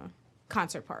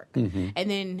 Concert Park. And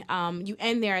then you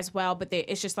end there as well, but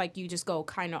it's just like you just go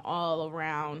kind of all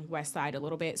around West Side a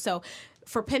little bit. So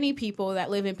for Penny people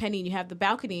that live in Penny and you have the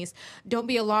balconies, don't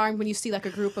be alarmed when you see like a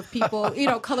group of people, you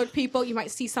know, colored people. You might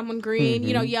see someone green,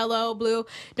 you know, yellow, blue.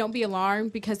 Don't be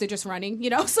alarmed because they're just running, you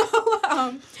know. So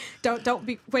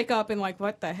wake up and like,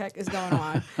 what the heck is going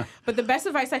on? But the best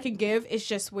advice I can give is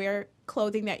just wear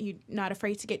clothing that you're not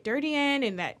afraid to get dirty in,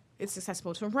 and that it's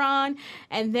accessible to run.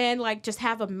 And then like just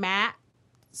have a mat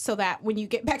so that when you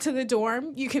get back to the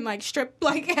dorm, you can like strip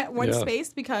like at one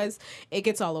space because it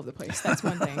gets all over the place. That's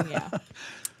one thing. Yeah.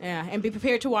 Yeah. And be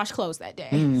prepared to wash clothes that day.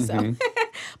 So,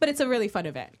 but it's a really fun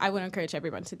event. I would encourage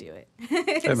everyone to do it.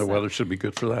 And the weather should be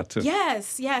good for that too.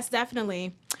 Yes,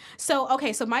 definitely. So,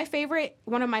 okay, so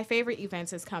one of my favorite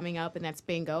events is coming up, and that's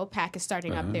bingo. PAC is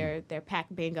starting up their PAC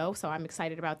bingo, so I'm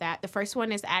excited about that. The first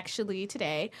one is actually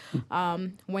today,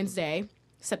 Wednesday,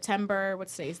 September,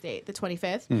 what's today's date? The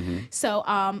 25th. So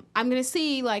I'm going to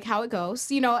see like how it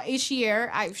goes. You know, each year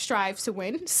I strive to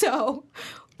win, so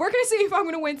we're going to see if I'm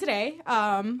going to win today.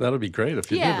 That'll be great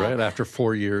if you did, right? After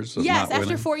 4 years of not winning.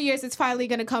 After 4 years, it's finally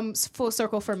going to come full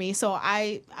circle for me. So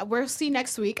we'll see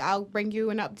next week. I'll bring you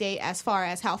an update as far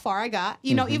as how far I got.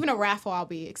 You know, even a raffle I'll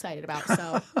be excited about.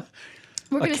 So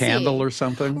we're going to see. A candle or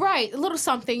something? Right, a little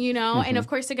something, you know. And of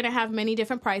course, they're going to have many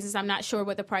different prizes. I'm not sure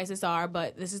what the prizes are,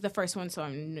 but this is the first one, so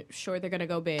I'm sure they're going to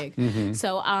go big.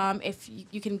 So if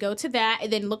you can go to that,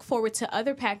 and then look forward to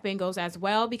other PAC bingos as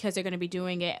well, because they're going to be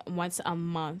doing it once a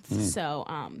month. So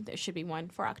there should be one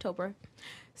for October.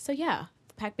 So yeah,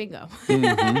 PAC bingo,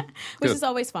 which is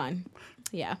always fun.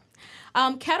 Yeah.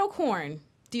 Kettle corn.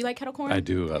 Do you like kettle corn? I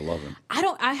do. I love it.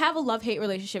 I have a love-hate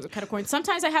relationship with kettle corn.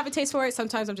 Sometimes I have a taste for it.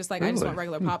 Sometimes I'm just like, I just want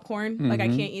regular popcorn. Like, I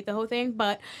can't eat the whole thing.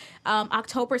 But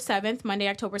October 7th, Monday,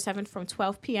 October 7th, from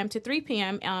 12 p.m. to 3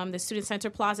 p.m., the Student Center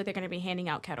Plaza, they're going to be handing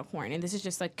out kettle corn. And this is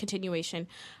just a continuation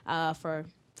for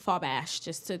Fall Bash,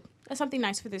 just to something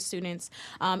nice for the students.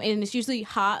 And it's usually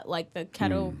hot. Like, the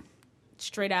kettle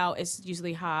straight out is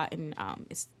usually hot, and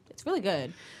it's really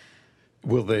good.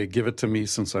 Will they give it to me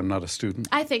since I'm not a student?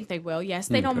 I think they will, yes.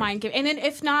 They don't mind giving. And then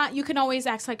if not, you can always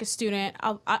act like a student.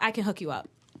 I can hook you up.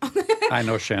 I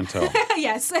know Chantel.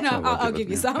 Yes, and I'll give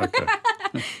you some. Okay.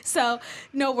 So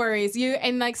no worries. You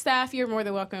and like staff, you're more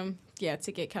than welcome. Yeah,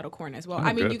 to get kettle corn as well. Oh,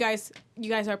 I mean, good. you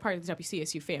guys are part of the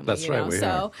WCSU family. That's you right, know? we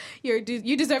So are.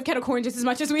 you deserve kettle corn just as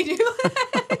much as we do.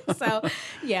 So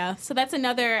yeah, so that's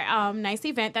another nice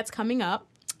event that's coming up.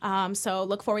 So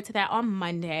look forward to that on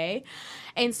Monday.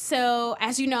 And so,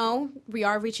 as you know, we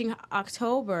are reaching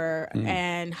October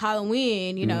and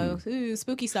Halloween, you know,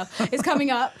 spooky stuff is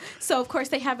coming up. So, of course,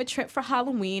 they have a trip for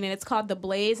Halloween, and it's called The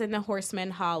Blaze and the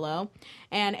Horseman Hollow.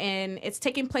 And it's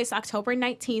taking place October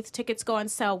 19th. Tickets go on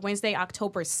sale Wednesday,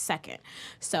 October 2nd.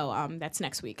 So that's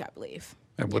next week, I believe.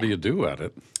 And what do you do at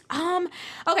it?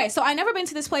 Okay, so I never been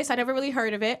to this place. I never really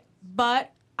heard of it,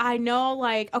 but I know,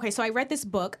 like, okay, so I read this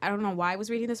book. I don't know why I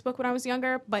was reading this book when I was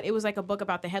younger, but it was like a book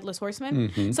about the Headless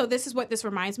Horseman. So this is what this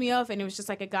reminds me of. And it was just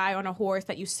like a guy on a horse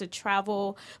that used to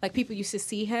travel, like people used to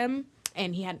see him,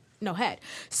 and he had no head.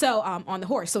 So on the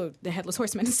horse, so the Headless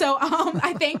Horseman. So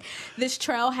I think this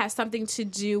trail has something to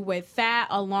do with that,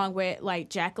 along with like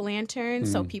jack-o'-lanterns.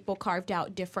 So people carved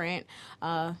out different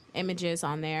images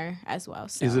on there as well.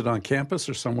 So. Is it on campus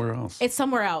or somewhere else? It's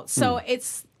somewhere else. So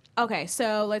it's, okay,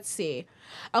 so let's see.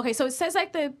 Okay, so it says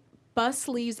like the bus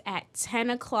leaves at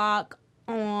 10 o'clock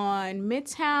on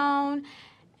Midtown,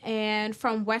 and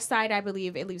from West Side, I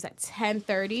believe it leaves at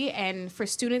 10:30. And for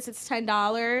students, it's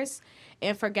 $10,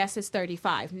 and for guests, it's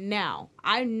 $35. Now,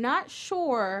 I'm not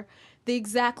sure the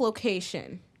exact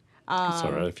location. It's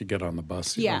all right if you get on the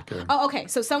bus. You Yeah. don't care. Oh, okay.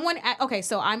 So so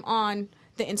I'm on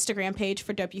the Instagram page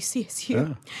for WCSU,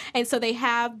 Yeah. and so they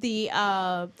have the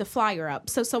flyer up.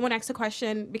 So someone asked a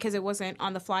question because it wasn't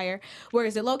on the flyer. Where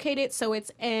is it located? So it's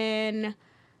in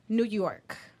New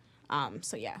York.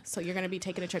 So yeah. So you're going to be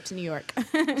taking a trip to New York.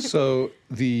 So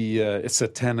it's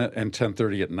at 10 and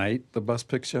 10:30 at night. The bus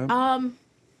picks you up.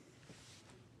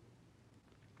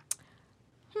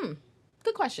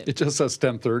 Good question. It just says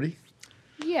 10:30.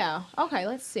 Yeah. Okay.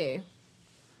 Let's see.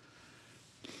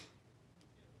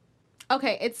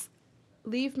 Okay, it's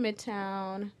leave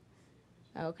Midtown.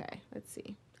 Okay, let's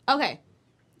see. Okay,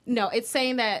 no, it's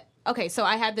saying that. Okay, so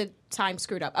I had the time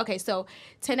screwed up. Okay, so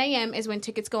 10 a.m. is when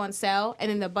tickets go on sale,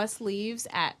 and then the bus leaves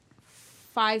at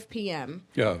 5 p.m.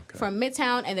 Yeah. Okay. from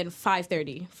Midtown, and then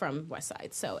 5:30 from West Side.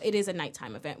 So it is a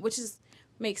nighttime event, which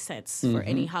makes sense for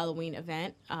any Halloween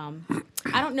event.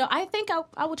 I don't know. I think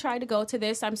I will try to go to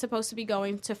this. I'm supposed to be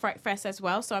going to Fright Fest as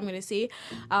well, so I'm going to see.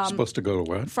 Supposed to go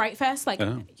to what? Fright Fest, like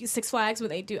Oh. Six Flags, what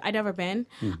they do. I've never been.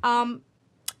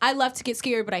 I love to get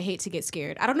scared, but I hate to get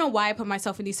scared. I don't know why I put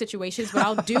myself in these situations, but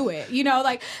I'll do it. You know,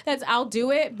 like I'll do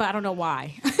it, but I don't know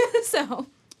why. So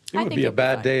It would be a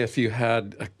bad day if you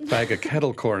had a bag of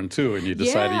kettle corn too, and you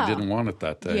decided Yeah. you didn't want it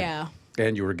that day. Yeah.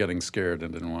 And you were getting scared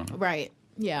and didn't want it. Right.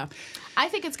 Yeah. I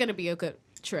think it's going to be a good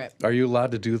trip. Are you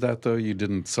allowed to do that though? You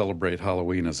didn't celebrate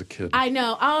Halloween as a kid. I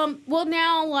know. Well,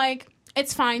 now, like,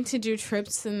 it's fine to do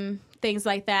trips and things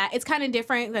like that. It's kind of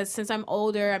different because since I'm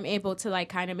older, I'm able to like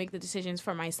kind of make the decisions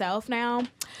for myself now.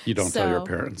 You don't tell your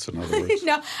parents, in other words.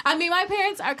 No, I mean, my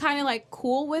parents are kind of like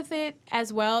cool with it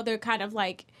as well. They're kind of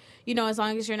like, you know, as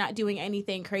long as you're not doing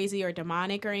anything crazy or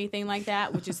demonic or anything like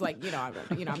that, which is like, I'm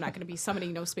not going to be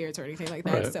summoning no spirits or anything like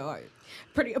that. Right. So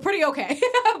pretty okay.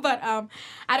 But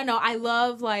I don't know. I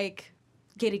love like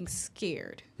getting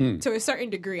scared to a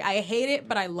certain degree. I hate it,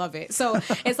 but I love it. So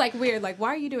it's like weird. Like, why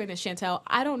are you doing this, Chantel?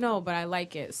 I don't know, but I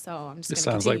like it. So I'm just. It gonna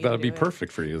sounds like continue that'd to be do it.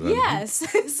 perfect for you then. Yes.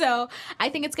 So I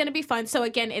think it's going to be fun. So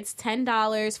again, it's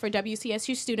 $10 for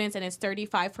WCSU students and it's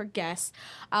 $35 for guests.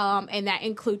 And that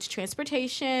includes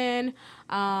transportation.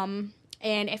 And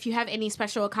if you have any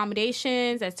special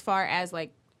accommodations as far as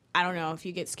like, I don't know, if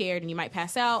you get scared and you might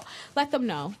pass out, let them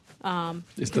know.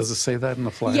 Does it say that in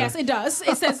the flyer? Yes, it does.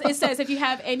 It says if you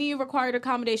have any required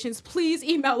accommodations, please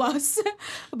email us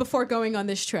before going on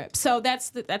this trip. So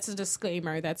that's a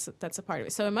disclaimer. That's a part of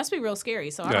it. So it must be real scary.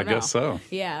 So I don't know. guess so.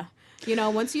 Yeah. You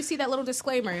know, once you see that little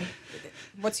disclaimer,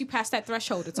 once you pass that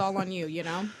threshold, it's all on you, you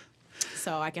know?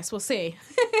 So I guess we'll see.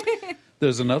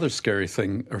 There's another scary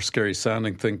thing, or scary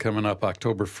sounding thing coming up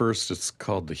October 1st. It's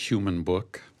called The Human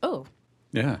Book. Oh,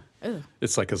 Yeah. Ew.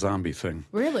 It's like a zombie thing.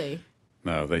 really?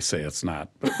 No, they say it's not.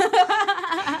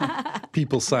 But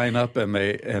people sign up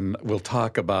and will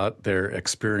talk about their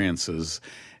experiences,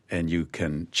 and you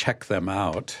can check them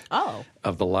out Oh.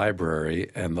 of the library,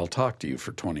 and they'll talk to you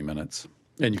for 20 minutes,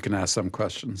 and you can ask them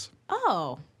questions.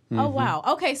 Oh. Oh, wow.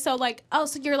 Okay, so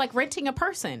so you're like renting a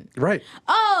person. Right.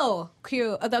 Oh,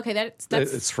 cute. Okay, that's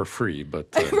It's for free, but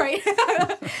right.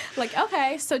 Like,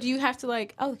 okay, so do you have to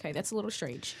okay, that's a little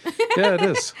strange. yeah, it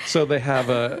is. So they have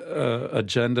a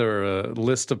agenda or a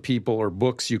list of people or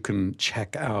books you can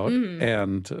check out,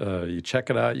 and you check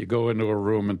it out. You go into a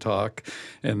room and talk,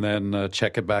 and then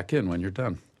check it back in when you're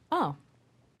done. Oh.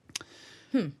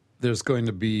 There's going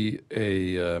to be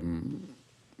a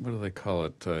what do they call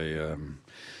it?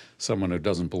 Someone who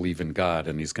doesn't believe in God,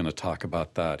 and he's going to talk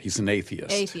about that. He's an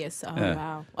atheist. Atheist. Oh, Yeah.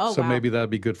 wow. Oh, so wow. maybe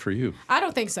that'd be good for you. I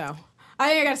don't think so. I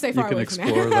think I got to stay You far can away from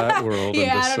explore that. that world Yeah,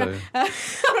 and just I don't say, know.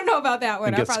 I don't know about that one.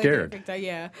 And I get probably scared. could've picked that,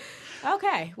 yeah.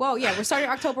 Okay. Well, yeah, we're starting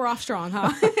October off strong,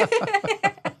 huh?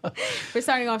 We're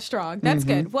starting off strong. That's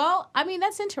good. Well, I mean,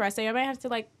 that's interesting. I might have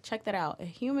to check that out. A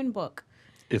Human Book.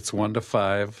 it's 1 to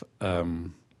 5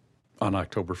 on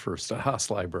October 1st at Haas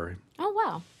Library. Oh,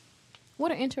 wow.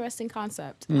 What an interesting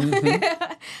concept.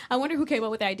 Mm-hmm. I wonder who came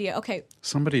up with the idea. Okay,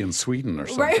 Somebody in Sweden or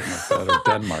something Right. like that, or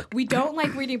Denmark. we don't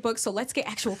like reading books, so let's get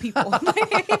actual people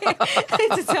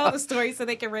to tell the story so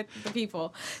they can read the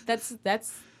people. That's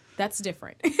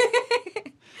different.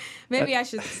 Maybe I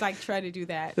should try to do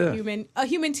that. Yeah. Human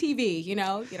TV. You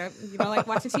know, like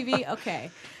watching TV.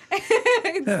 Okay.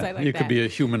 Yeah, you could be a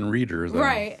human reader, then,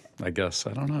 Right. I guess.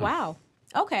 I don't know. Wow.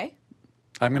 Okay.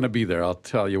 I'm going to be there. I'll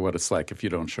tell you what it's like if you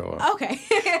don't show up. Okay.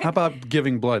 How about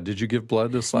giving blood? Did you give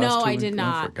blood this last No, two I weeks? did Oh,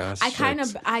 not. for gosh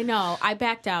sakes. I know. I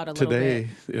backed out a little Today,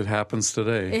 bit. it happens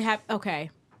today. Okay.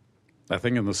 I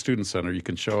think in the student center you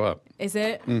can show up. Is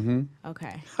it? Mm-hmm.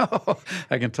 Okay.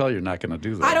 I can tell you're not going to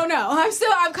do that. I don't know.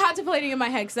 I'm contemplating in my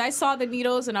head because I saw the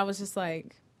needles and I was just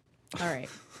like, all right.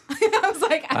 I was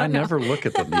like, I I don't know. never look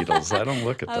at the needles. I don't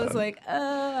look at I that. was like,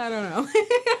 I don't know.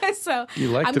 So you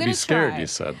like I'm to be gonna scared, try. you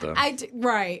said, though.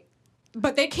 Right.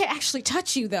 But they can't actually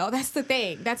touch you, though. That's the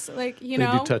thing. That's like, they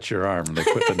know. do touch your arm and they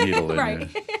put the needle in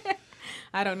Right. you.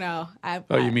 I don't know.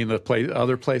 Oh, you mean the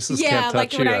other places Yeah, can't like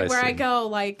touch when you? where I see. go,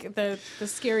 like the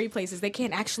scary places, they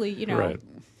can't actually, Right.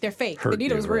 they're fake. Hurt The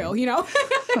needle's you, right. real,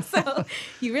 so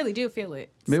you really do feel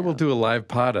it. Maybe So, we'll do a live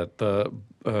pod at the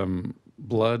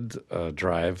blood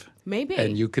drive. Maybe.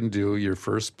 And you can do your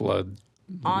first blood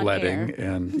On letting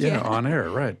air. and Yeah. on air,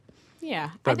 right.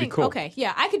 Yeah. That'd be cool. Okay.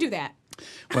 Yeah, I could do that.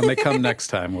 When they come next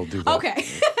time, we'll do that. Okay.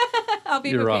 I'll be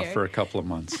You're prepared. off for a couple of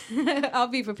months. I'll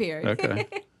be prepared. Okay.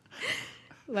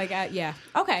 Yeah.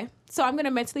 Okay. So I'm going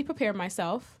to mentally prepare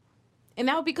myself, and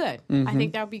that would be good. Mm-hmm. I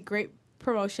think that would be great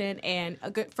promotion and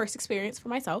a good first experience for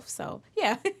myself. So,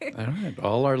 yeah. All right.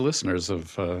 All our listeners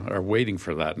are waiting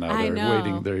for that now. I They're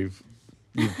know. waiting.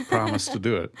 You've promised to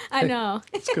do it. I know.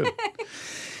 It's good.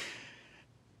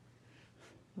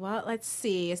 Well, let's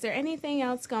see. Is there anything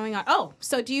else going on? Oh,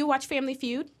 so do you watch Family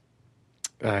Feud?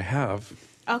 I have.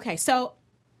 Okay, so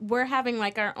we're having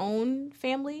like our own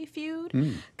Family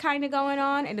Feud kind of going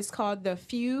on, and it's called The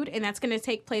Feud, and that's going to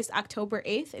take place October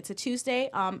 8th. It's a Tuesday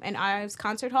in Ives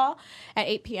Concert Hall at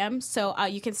 8 p.m. So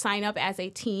you can sign up as a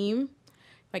team,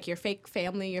 like your fake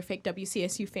family, your fake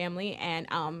WCSU family, and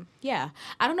yeah.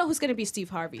 I don't know who's going to be Steve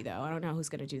Harvey, though. I don't know who's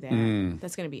going to do that.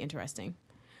 That's going to be interesting.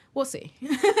 we'll see.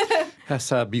 Has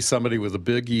to be somebody with a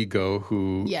big ego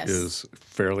who Yes. is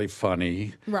fairly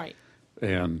funny Right.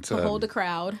 and To hold a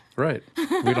crowd. right.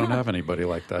 We don't have anybody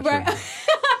like that Right. here.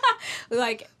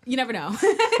 Like, you never know.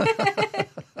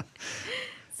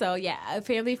 So, yeah,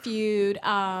 Family Feud,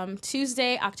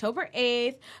 Tuesday, October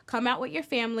 8th. Come out with your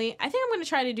family. I think I'm going to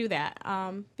try to do that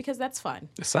because that's fun.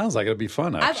 It sounds like it'd be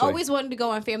fun. Actually, I've always wanted to go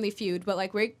on Family Feud, but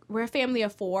like we're a family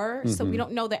of 4, so we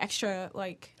don't know the extra.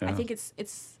 Like I think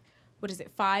it's what is it,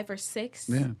 5 or 6?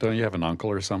 Yeah. Don't you have an uncle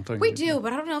or something? We do,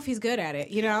 but I don't know if he's good at it.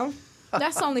 You know,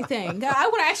 that's the only thing. I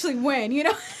want to actually win. You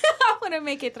know, I want to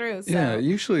make it through. So. Yeah,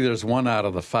 usually there's 1 out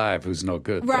of the 5 who's no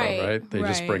good, Right, though, right? They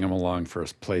just right. bring them along for a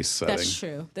place setting. That's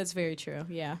true. That's very true.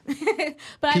 Yeah,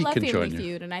 but I Pete love can Family join you.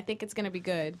 Feud, and I think it's going to be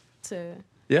good to.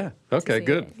 Yeah, okay, see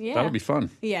good. it. Yeah. That'll be fun.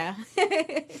 Yeah.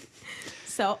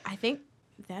 So I think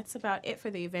that's about it for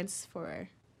the events for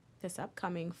this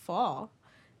upcoming fall.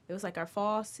 It was like our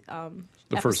fall.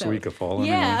 The first episode. week of fall. Anyway.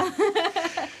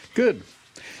 Yeah. Good.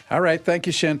 All right. Thank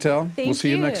you, Chantel. Thank we'll see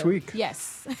you next week.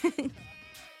 Yes.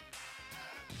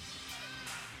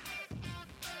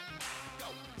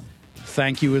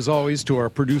 Thank you, as always, to our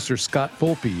producer, Scott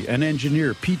Volpe, and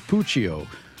engineer, Pete Puccio,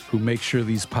 who make sure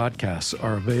these podcasts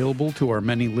are available to our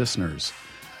many listeners.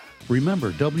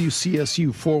 Remember,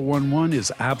 WCSU 411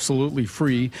 is absolutely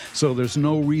free, so there's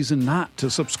no reason not to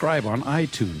subscribe on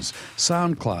iTunes,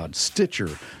 SoundCloud, Stitcher,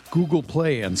 Google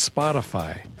Play, and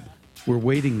Spotify. We're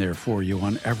waiting there for you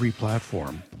on every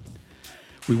platform.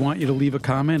 We want you to leave a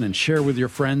comment and share with your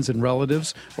friends and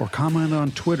relatives, or comment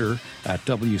on Twitter at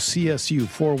WCSU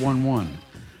 411.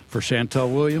 For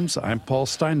Chantel Williams, I'm Paul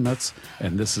Steinmetz,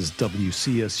 and this is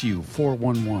WCSU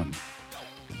 411.